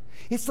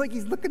 It's like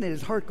he's looking at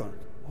his heart going,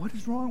 what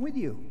is wrong with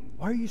you?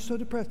 Why are you so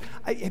depressed?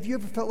 Have you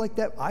ever felt like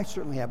that? I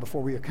certainly have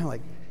before, where you're kind of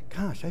like,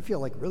 gosh, I feel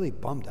like really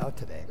bummed out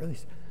today. Really,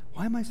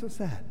 why am I so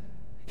sad?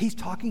 He's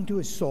talking to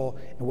his soul,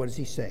 and what does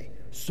he say?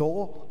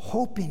 Soul,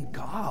 hope in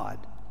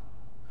God.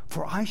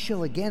 For I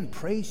shall again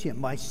praise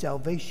him, my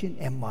salvation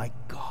and my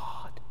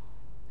God.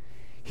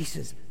 He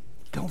says,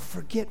 don't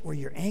forget where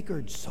you're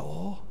anchored,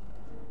 soul.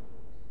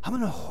 I'm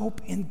going to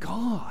hope in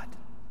God.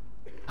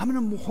 I'm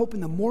going to hope in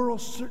the moral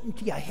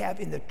certainty I have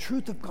in the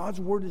truth of God's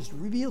word is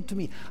revealed to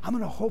me. I'm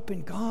going to hope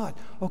in God.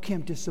 Okay,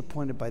 I'm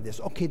disappointed by this.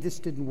 Okay, this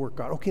didn't work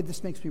out. Okay,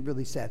 this makes me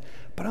really sad.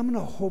 But I'm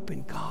going to hope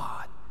in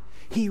God.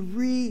 He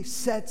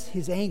resets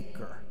his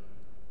anchor.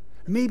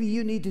 Maybe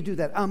you need to do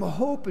that. I'm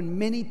hoping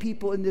many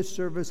people in this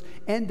service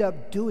end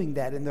up doing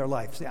that in their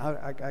life. Say,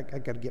 I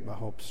got to get my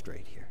hope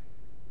straight here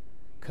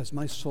because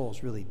my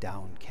soul's really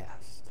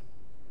downcast.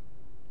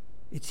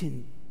 It's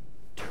in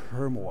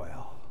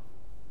turmoil.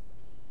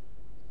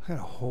 I got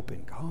to hope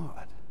in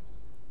God.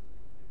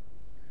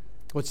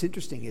 What's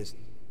interesting is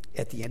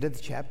at the end of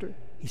the chapter,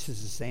 he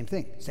says the same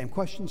thing. Same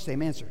question,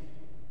 same answer.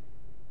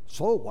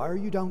 So why are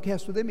you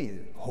downcast within me?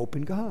 Hope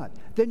in God.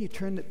 Then you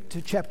turn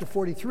to chapter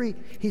 43.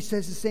 He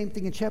says the same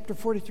thing in chapter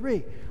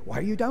 43. Why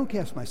are you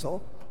downcast, my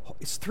soul?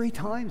 It's 3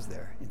 times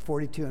there in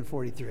 42 and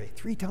 43.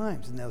 3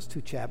 times in those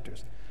 2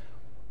 chapters.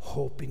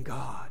 Hope in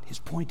God. His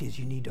point is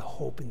you need to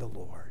hope in the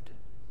Lord.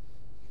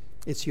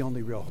 It's the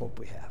only real hope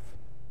we have.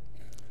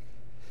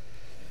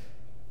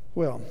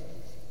 Well,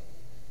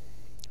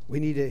 we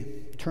need to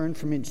turn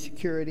from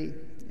insecurity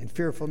and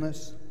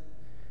fearfulness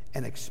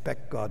and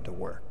expect God to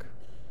work.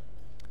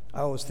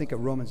 I always think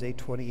of Romans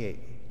 8:28.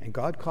 And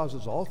God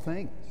causes all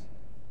things,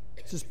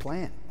 it's his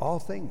plan, all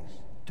things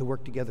to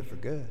work together for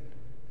good.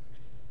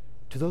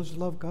 To those who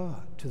love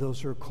God, to those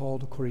who are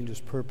called according to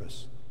his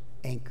purpose,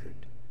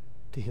 anchored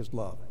to his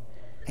love,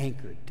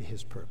 anchored to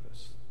his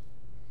purpose.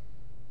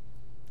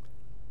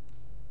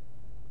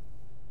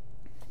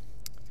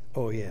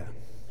 Oh yeah.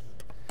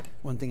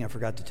 One thing I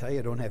forgot to tell you,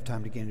 I don't have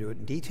time to get into it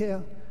in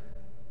detail,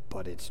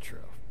 but it's true.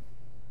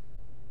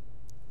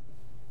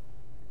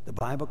 The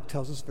Bible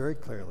tells us very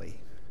clearly,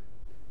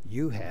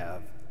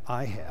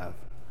 I have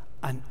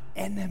an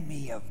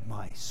enemy of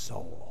my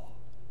soul.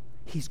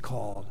 He's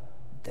called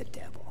the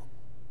devil.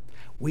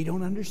 We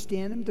don't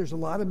understand him. There's a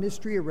lot of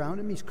mystery around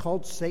him. He's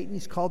called Satan.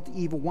 He's called the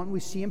evil one.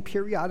 We see him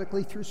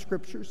periodically through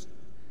scriptures.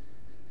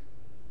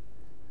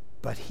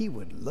 But he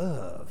would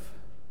love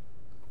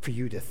for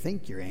you to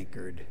think you're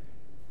anchored,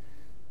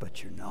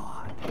 but you're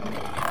not.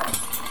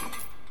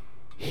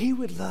 He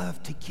would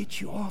love to get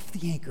you off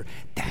the anchor.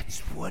 That's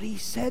what he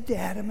said to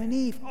Adam and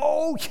Eve.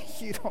 Oh,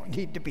 you don't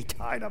need to be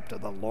tied up to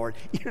the Lord.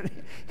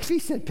 If he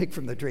said pick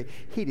from the tree,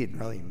 he didn't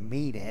really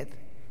mean it.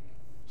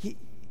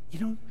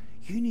 You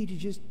need to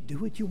just do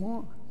what you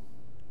want.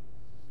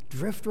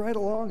 Drift right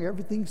along.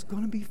 Everything's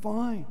going to be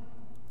fine.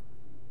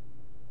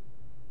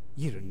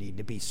 You don't need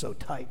to be so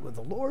tight with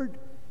the Lord.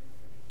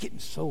 Getting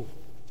so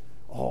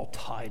all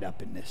tied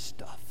up in this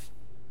stuff.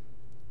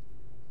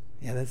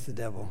 Yeah, that's the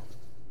devil.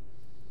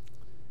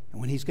 And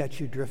when he's got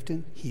you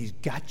drifting, he's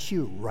got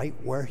you right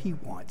where he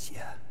wants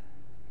you.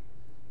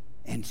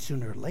 And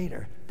sooner or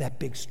later, that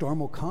big storm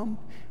will come,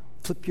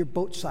 flip your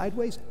boat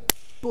sideways,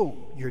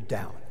 boom, you're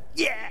down.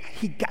 Yeah,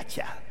 he got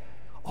you.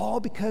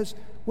 All because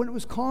when it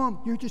was calm,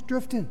 you're just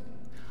drifting.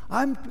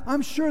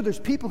 I'm sure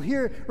there's people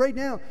here right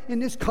now in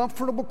this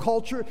comfortable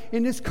culture,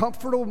 in this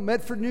comfortable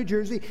Medford, New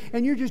Jersey,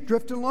 and you're just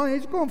drifting along.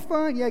 It's going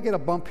fine. Yeah, I get a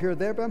bump here or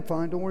there, but I'm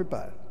fine. Don't worry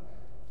about it.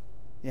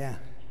 Yeah,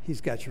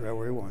 he's got you right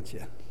where he wants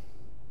you.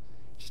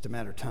 Just a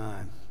matter of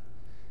time,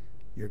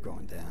 you're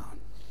going down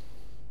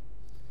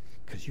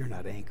because you're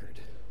not anchored.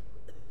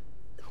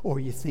 Or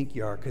you think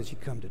you are because you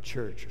come to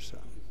church or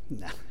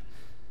something.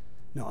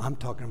 No, I'm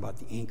talking about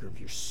the anchor of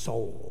your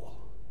soul,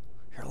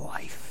 your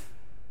life.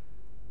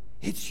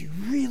 It's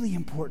really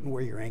important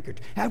where you're anchored.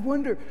 I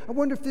wonder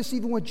if this is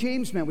even what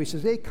James meant. He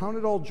says, hey, count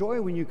it all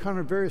joy when you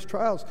encounter various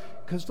trials,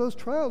 because those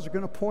trials are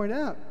going to point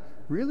out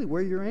really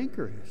where your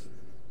anchor is.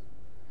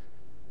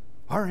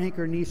 Our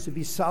anchor needs to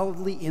be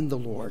solidly in the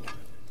Lord.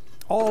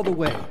 All the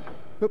way.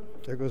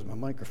 Oop, there goes my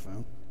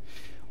microphone.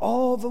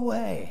 All the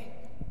way.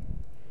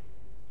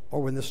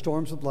 Or when the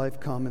storms of life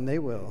come, and they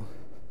will,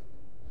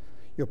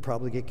 you'll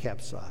probably get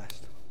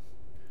capsized.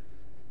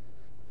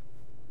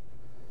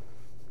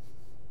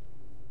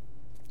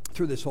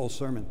 Through this whole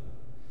sermon,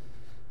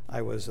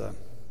 I was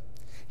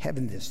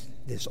having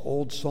this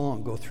old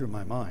song go through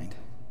my mind.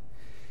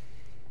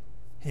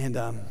 And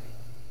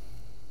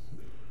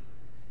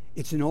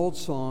it's an old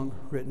song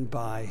written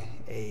by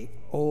an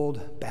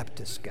old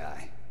Baptist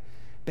guy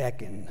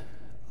back in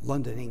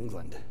London,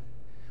 England,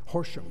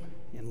 Horsham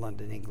in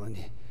London,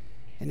 England,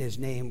 and his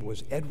name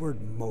was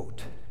Edward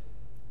Mote.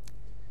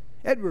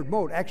 Edward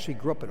Mote actually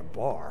grew up in a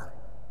bar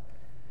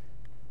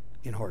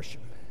in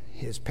Horsham.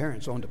 His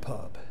parents owned a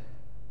pub,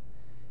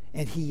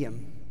 and he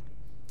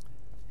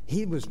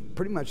was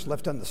pretty much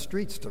left on the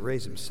streets to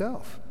raise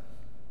himself.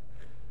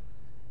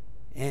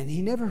 And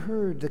he never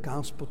heard the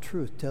gospel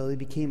truth till he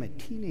became a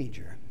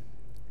teenager.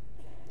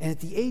 And at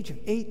the age of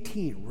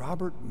 18,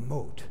 Robert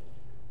Mote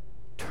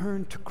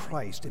turned to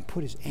Christ and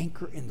put his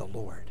anchor in the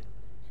Lord.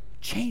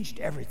 Changed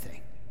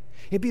everything.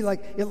 It'd be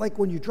like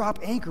when you drop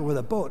anchor with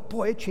a boat.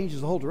 Boy, it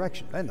changes the whole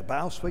direction. And the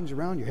bow swings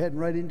around, you're heading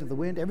right into the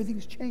wind.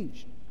 Everything's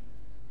changed.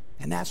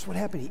 And that's what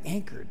happened. He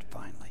anchored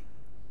finally.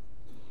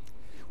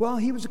 Well,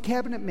 he was a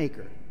cabinet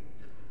maker.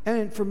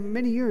 And for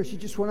many years, he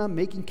just went on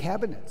making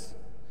cabinets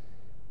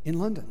in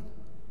London.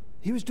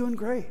 He was doing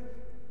great,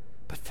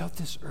 but felt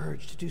this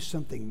urge to do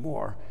something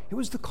more. It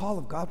was the call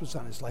of God was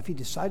on his life. He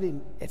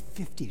decided at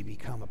 50 to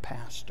become a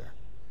pastor.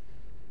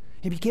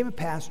 He became a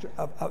pastor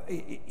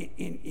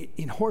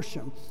in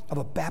Horsham of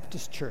a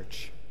Baptist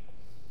church.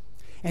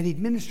 And he'd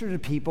minister to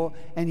people,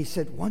 and he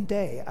said, one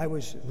day I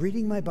was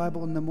reading my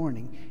Bible in the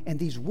morning, and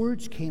these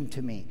words came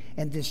to me,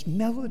 and this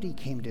melody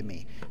came to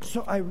me.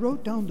 So I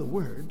wrote down the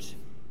words,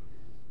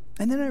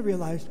 and then I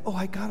realized,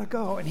 I gotta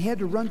go. And he had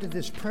to run to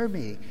this prayer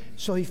meeting.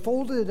 So he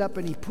folded it up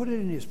and he put it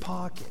in his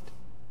pocket.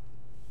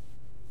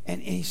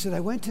 And he said, I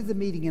went to the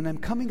meeting, and I'm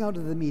coming out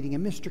of the meeting,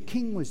 and Mr.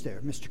 King was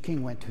there. Mr.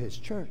 King went to his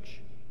church.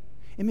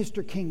 And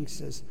Mr. King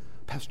says,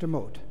 Pastor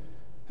Mote,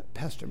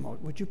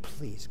 would you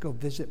please go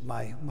visit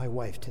my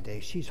wife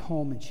today? She's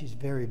home and she's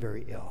very,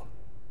 very ill.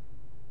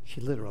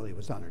 She literally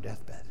was on her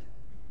deathbed.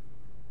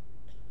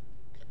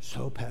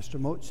 So Pastor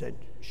Mote said,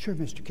 sure,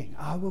 Mr. King,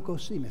 I will go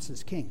see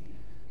Mrs. King.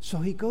 So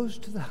he goes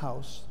to the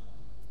house.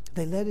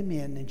 They let him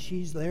in, and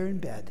she's there in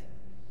bed.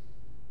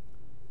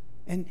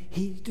 And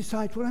he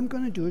decides, what I'm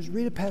going to do is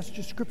read a passage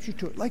of Scripture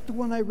to it, like the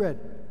one I read.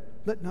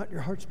 Let not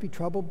your hearts be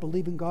troubled.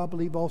 Believe in God.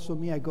 Believe also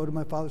in me. I go to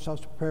my Father's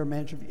house to prepare a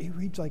mansion. He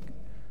reads like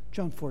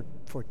John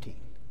 4:14.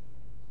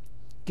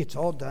 Gets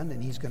all done,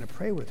 and he's going to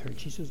pray with her. And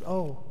she says,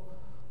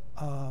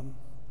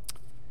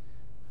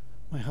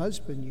 my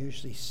husband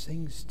usually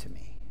sings to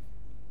me.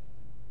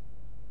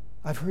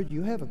 I've heard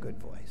you have a good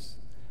voice.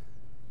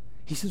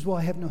 He says, well,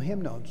 I have no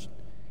hymn notes.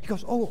 He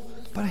goes, oh,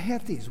 but I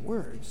have these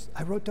words.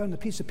 I wrote down on a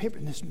piece of paper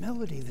and this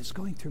melody that's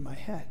going through my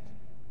head.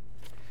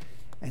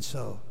 And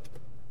so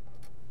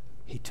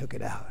he took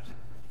it out.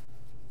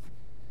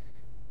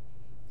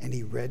 And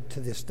he read to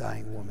this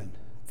dying woman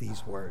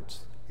these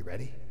words. You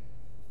ready?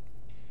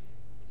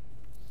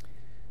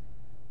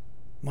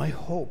 My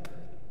hope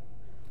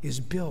is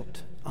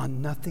built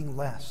on nothing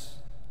less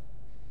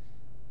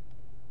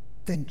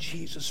than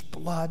Jesus'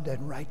 blood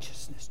and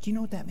righteousness. Do you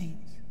know what that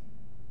means?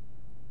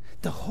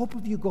 The hope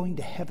of you going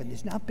to heaven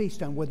is not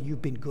based on whether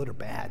you've been good or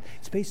bad.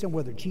 It's based on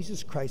whether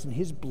Jesus Christ and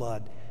his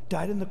blood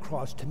died on the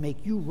cross to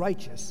make you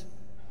righteous,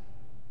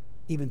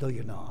 even though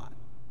you're not.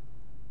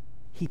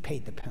 He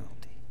paid the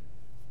penalty.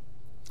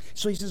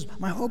 So he says,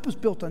 my hope is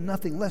built on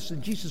nothing less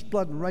than Jesus'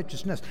 blood and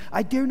righteousness.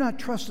 I dare not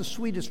trust the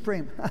sweetest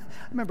frame. I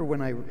remember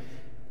when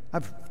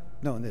I've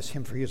known this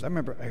hymn for years. I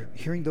remember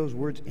hearing those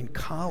words in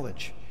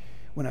college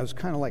when I was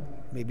kind of like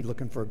maybe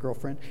looking for a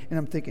girlfriend. And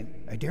I'm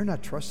thinking, I dare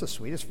not trust the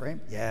sweetest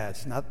frame. Yeah,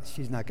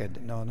 she's not going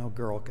to, no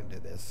girl can do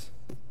this.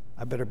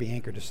 I better be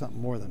anchored to something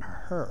more than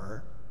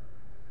her.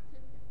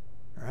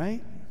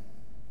 Right?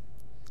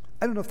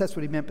 I don't know if that's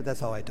what he meant, but that's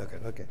how I took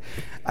it. Okay.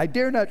 I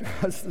dare not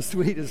trust the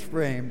sweetest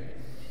frame,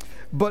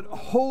 but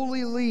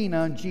wholly lean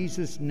on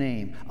Jesus'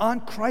 name. On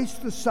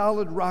Christ the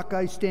solid rock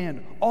I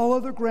stand. All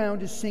other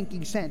ground is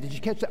sinking sand. Did you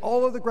catch that?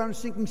 All other ground is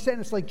sinking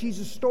sand. It's like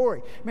Jesus'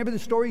 story. Remember the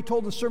story he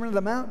told in the Sermon on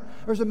the Mount?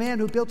 There's a man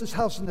who built his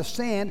house in the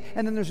sand,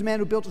 and then there's a man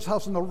who built his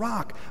house in the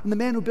rock. And the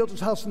man who built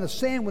his house in the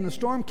sand, when the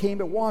storm came,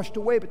 it washed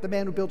away. But the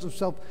man who built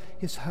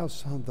his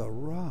house on the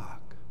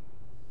rock,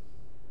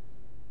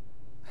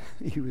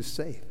 he was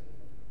safe.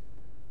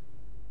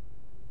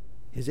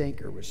 His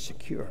anchor was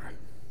secure.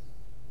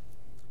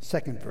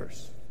 Second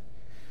verse.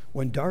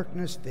 When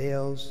darkness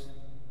veils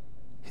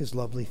his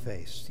lovely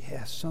face.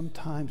 Yeah,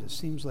 sometimes it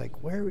seems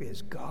like, where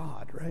is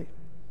God, right?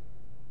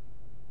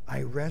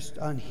 I rest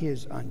on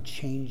his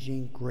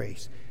unchanging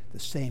grace, the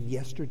same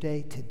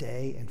yesterday,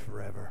 today, and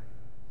forever.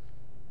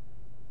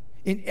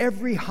 In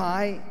every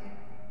high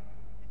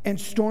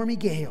and stormy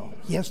gale,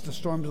 yes, the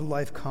storms of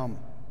life come.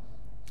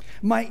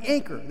 My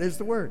anchor, there's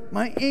the word,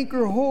 my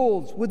anchor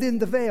holds within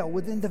the veil.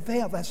 Within the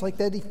veil, that's like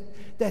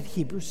that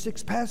Hebrews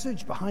 6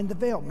 passage, behind the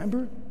veil,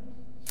 remember?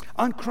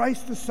 On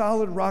Christ the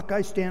solid rock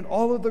I stand.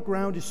 All of the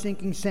ground is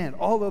sinking sand.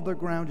 All of the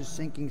ground is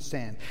sinking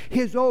sand.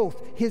 His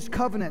oath, his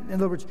covenant, in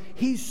other words,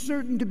 he's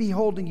certain to be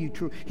holding you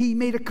true. He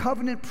made a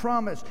covenant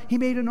promise. He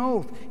made an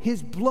oath.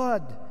 His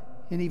blood,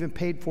 and even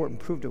paid for it and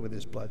proved it with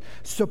his blood.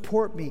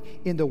 Support me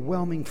in the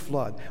whelming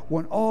flood.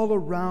 When all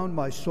around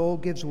my soul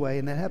gives way,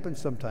 and that happens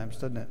sometimes,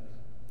 doesn't it?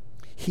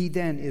 He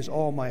then is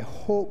all my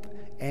hope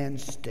and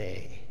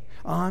stay.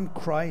 On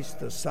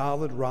Christ, the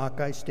solid rock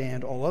I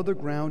stand. All other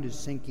ground is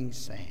sinking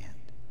sand.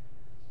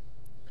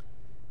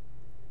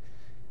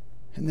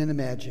 And then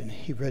imagine,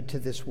 he read to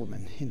this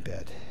woman in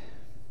bed.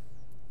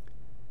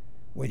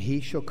 When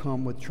he shall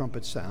come with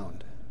trumpet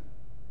sound.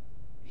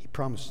 He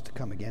promises to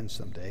come again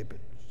someday, but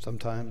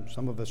sometime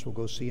some of us will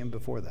go see him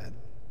before that.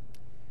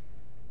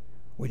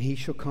 When he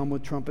shall come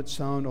with trumpet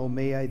sound, oh,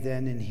 may I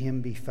then in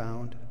him be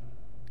found,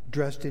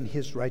 dressed in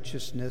his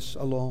righteousness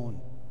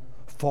alone,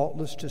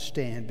 faultless to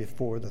stand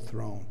before the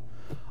throne.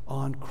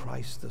 On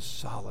Christ the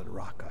solid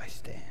rock I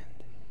stand.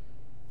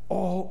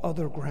 All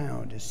other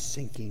ground is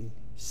sinking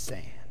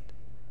sand.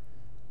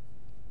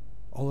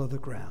 All other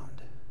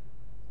ground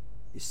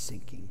is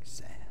sinking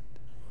sand.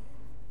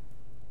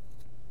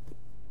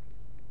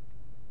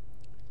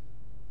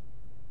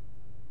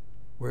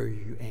 Where are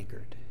you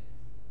anchored?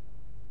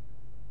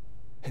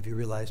 Have you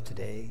realized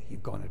today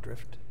you've gone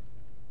adrift?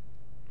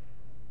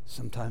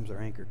 Sometimes our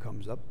anchor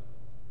comes up,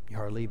 you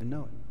hardly even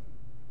know it.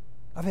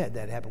 I've had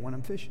that happen when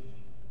I'm fishing.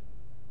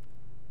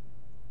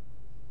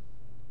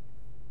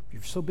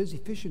 You're so busy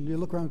fishing, you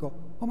look around and go,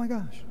 oh my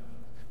gosh,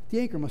 the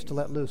anchor must have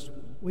let loose.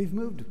 We've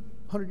moved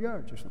 100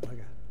 yards or something like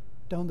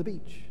that, down the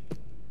beach.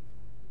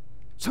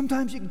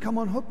 Sometimes you can come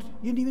unhooked,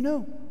 you didn't even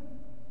know.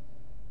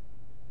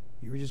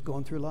 You were just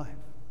going through life.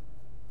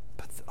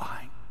 But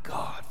thank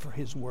God for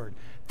his word.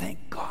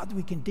 Thank God that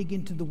we can dig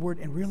into the word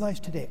and realize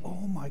today,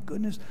 oh my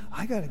goodness,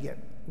 I got to get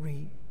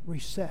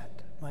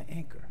reset my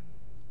anchor.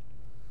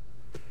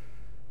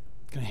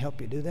 Can I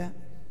help you do that?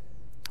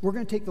 We're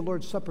going to take the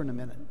Lord's Supper in a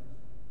minute.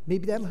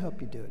 Maybe that'll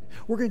help you do it.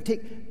 We're going to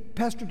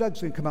Pastor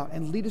Doug's going to come out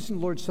and lead us in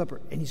the Lord's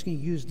Supper, and he's going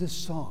to use this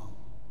song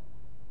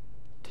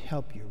to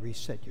help you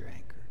reset your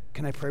anchor.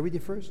 Can I pray with you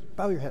first?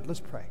 Bow your head. Let's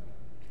pray.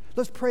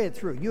 Let's pray it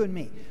through, you and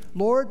me.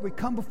 Lord, we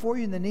come before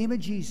you in the name of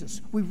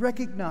Jesus. We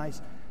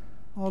recognize,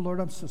 oh Lord,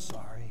 I'm so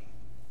sorry.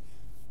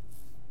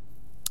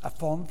 I've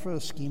fallen for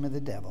the scheme of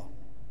the devil.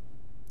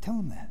 Tell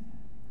him that.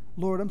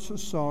 Lord, I'm so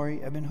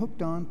sorry. I've been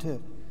hooked on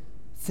to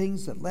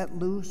things that let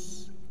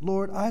loose.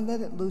 Lord, I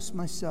let it loose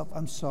myself.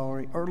 I'm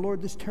sorry. Or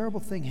Lord, this terrible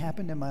thing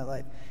happened in my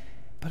life.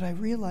 But I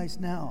realize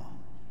now,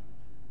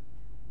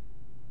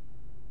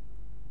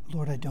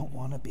 Lord, I don't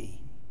want to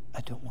be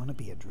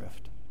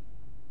adrift.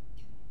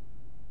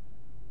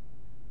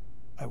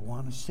 I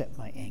want to set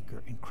my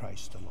anchor in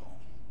Christ alone.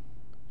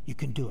 You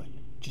can do it.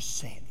 Just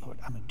say it, Lord.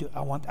 I'm going to do it.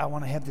 I want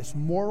to have this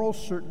moral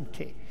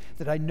certainty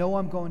that I know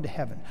I'm going to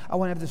heaven. I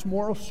want to have this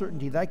moral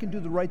certainty that I can do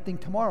the right thing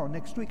tomorrow,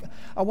 next week.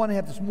 I want to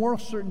have this moral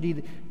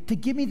certainty to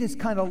give me this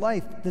kind of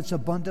life, that's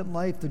abundant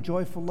life, the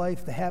joyful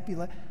life, the happy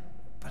life.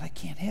 But I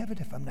can't have it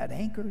if I'm not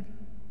anchored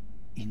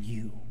in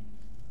you.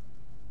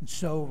 And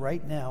so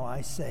right now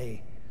I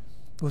say,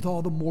 with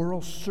all the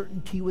moral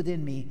certainty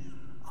within me,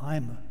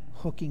 I'm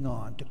hooking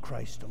on to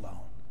Christ alone.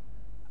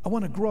 I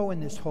want to grow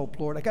in this hope,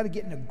 Lord. I got to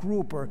get in a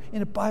group or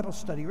in a Bible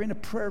study or in a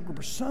prayer group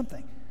or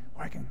something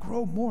where I can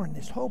grow more in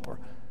this hope, or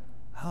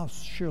I'll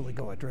surely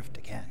go adrift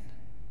again.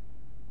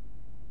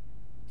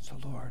 So,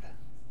 Lord,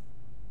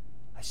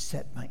 I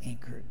set my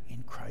anchor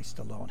in Christ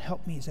alone.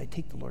 Help me as I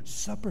take the Lord's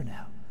Supper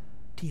now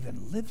to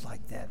even live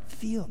like that,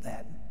 feel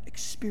that,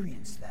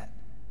 experience that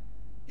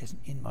as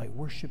in my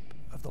worship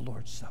of the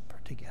Lord's Supper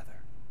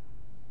together.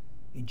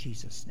 In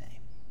Jesus'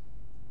 name,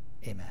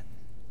 amen.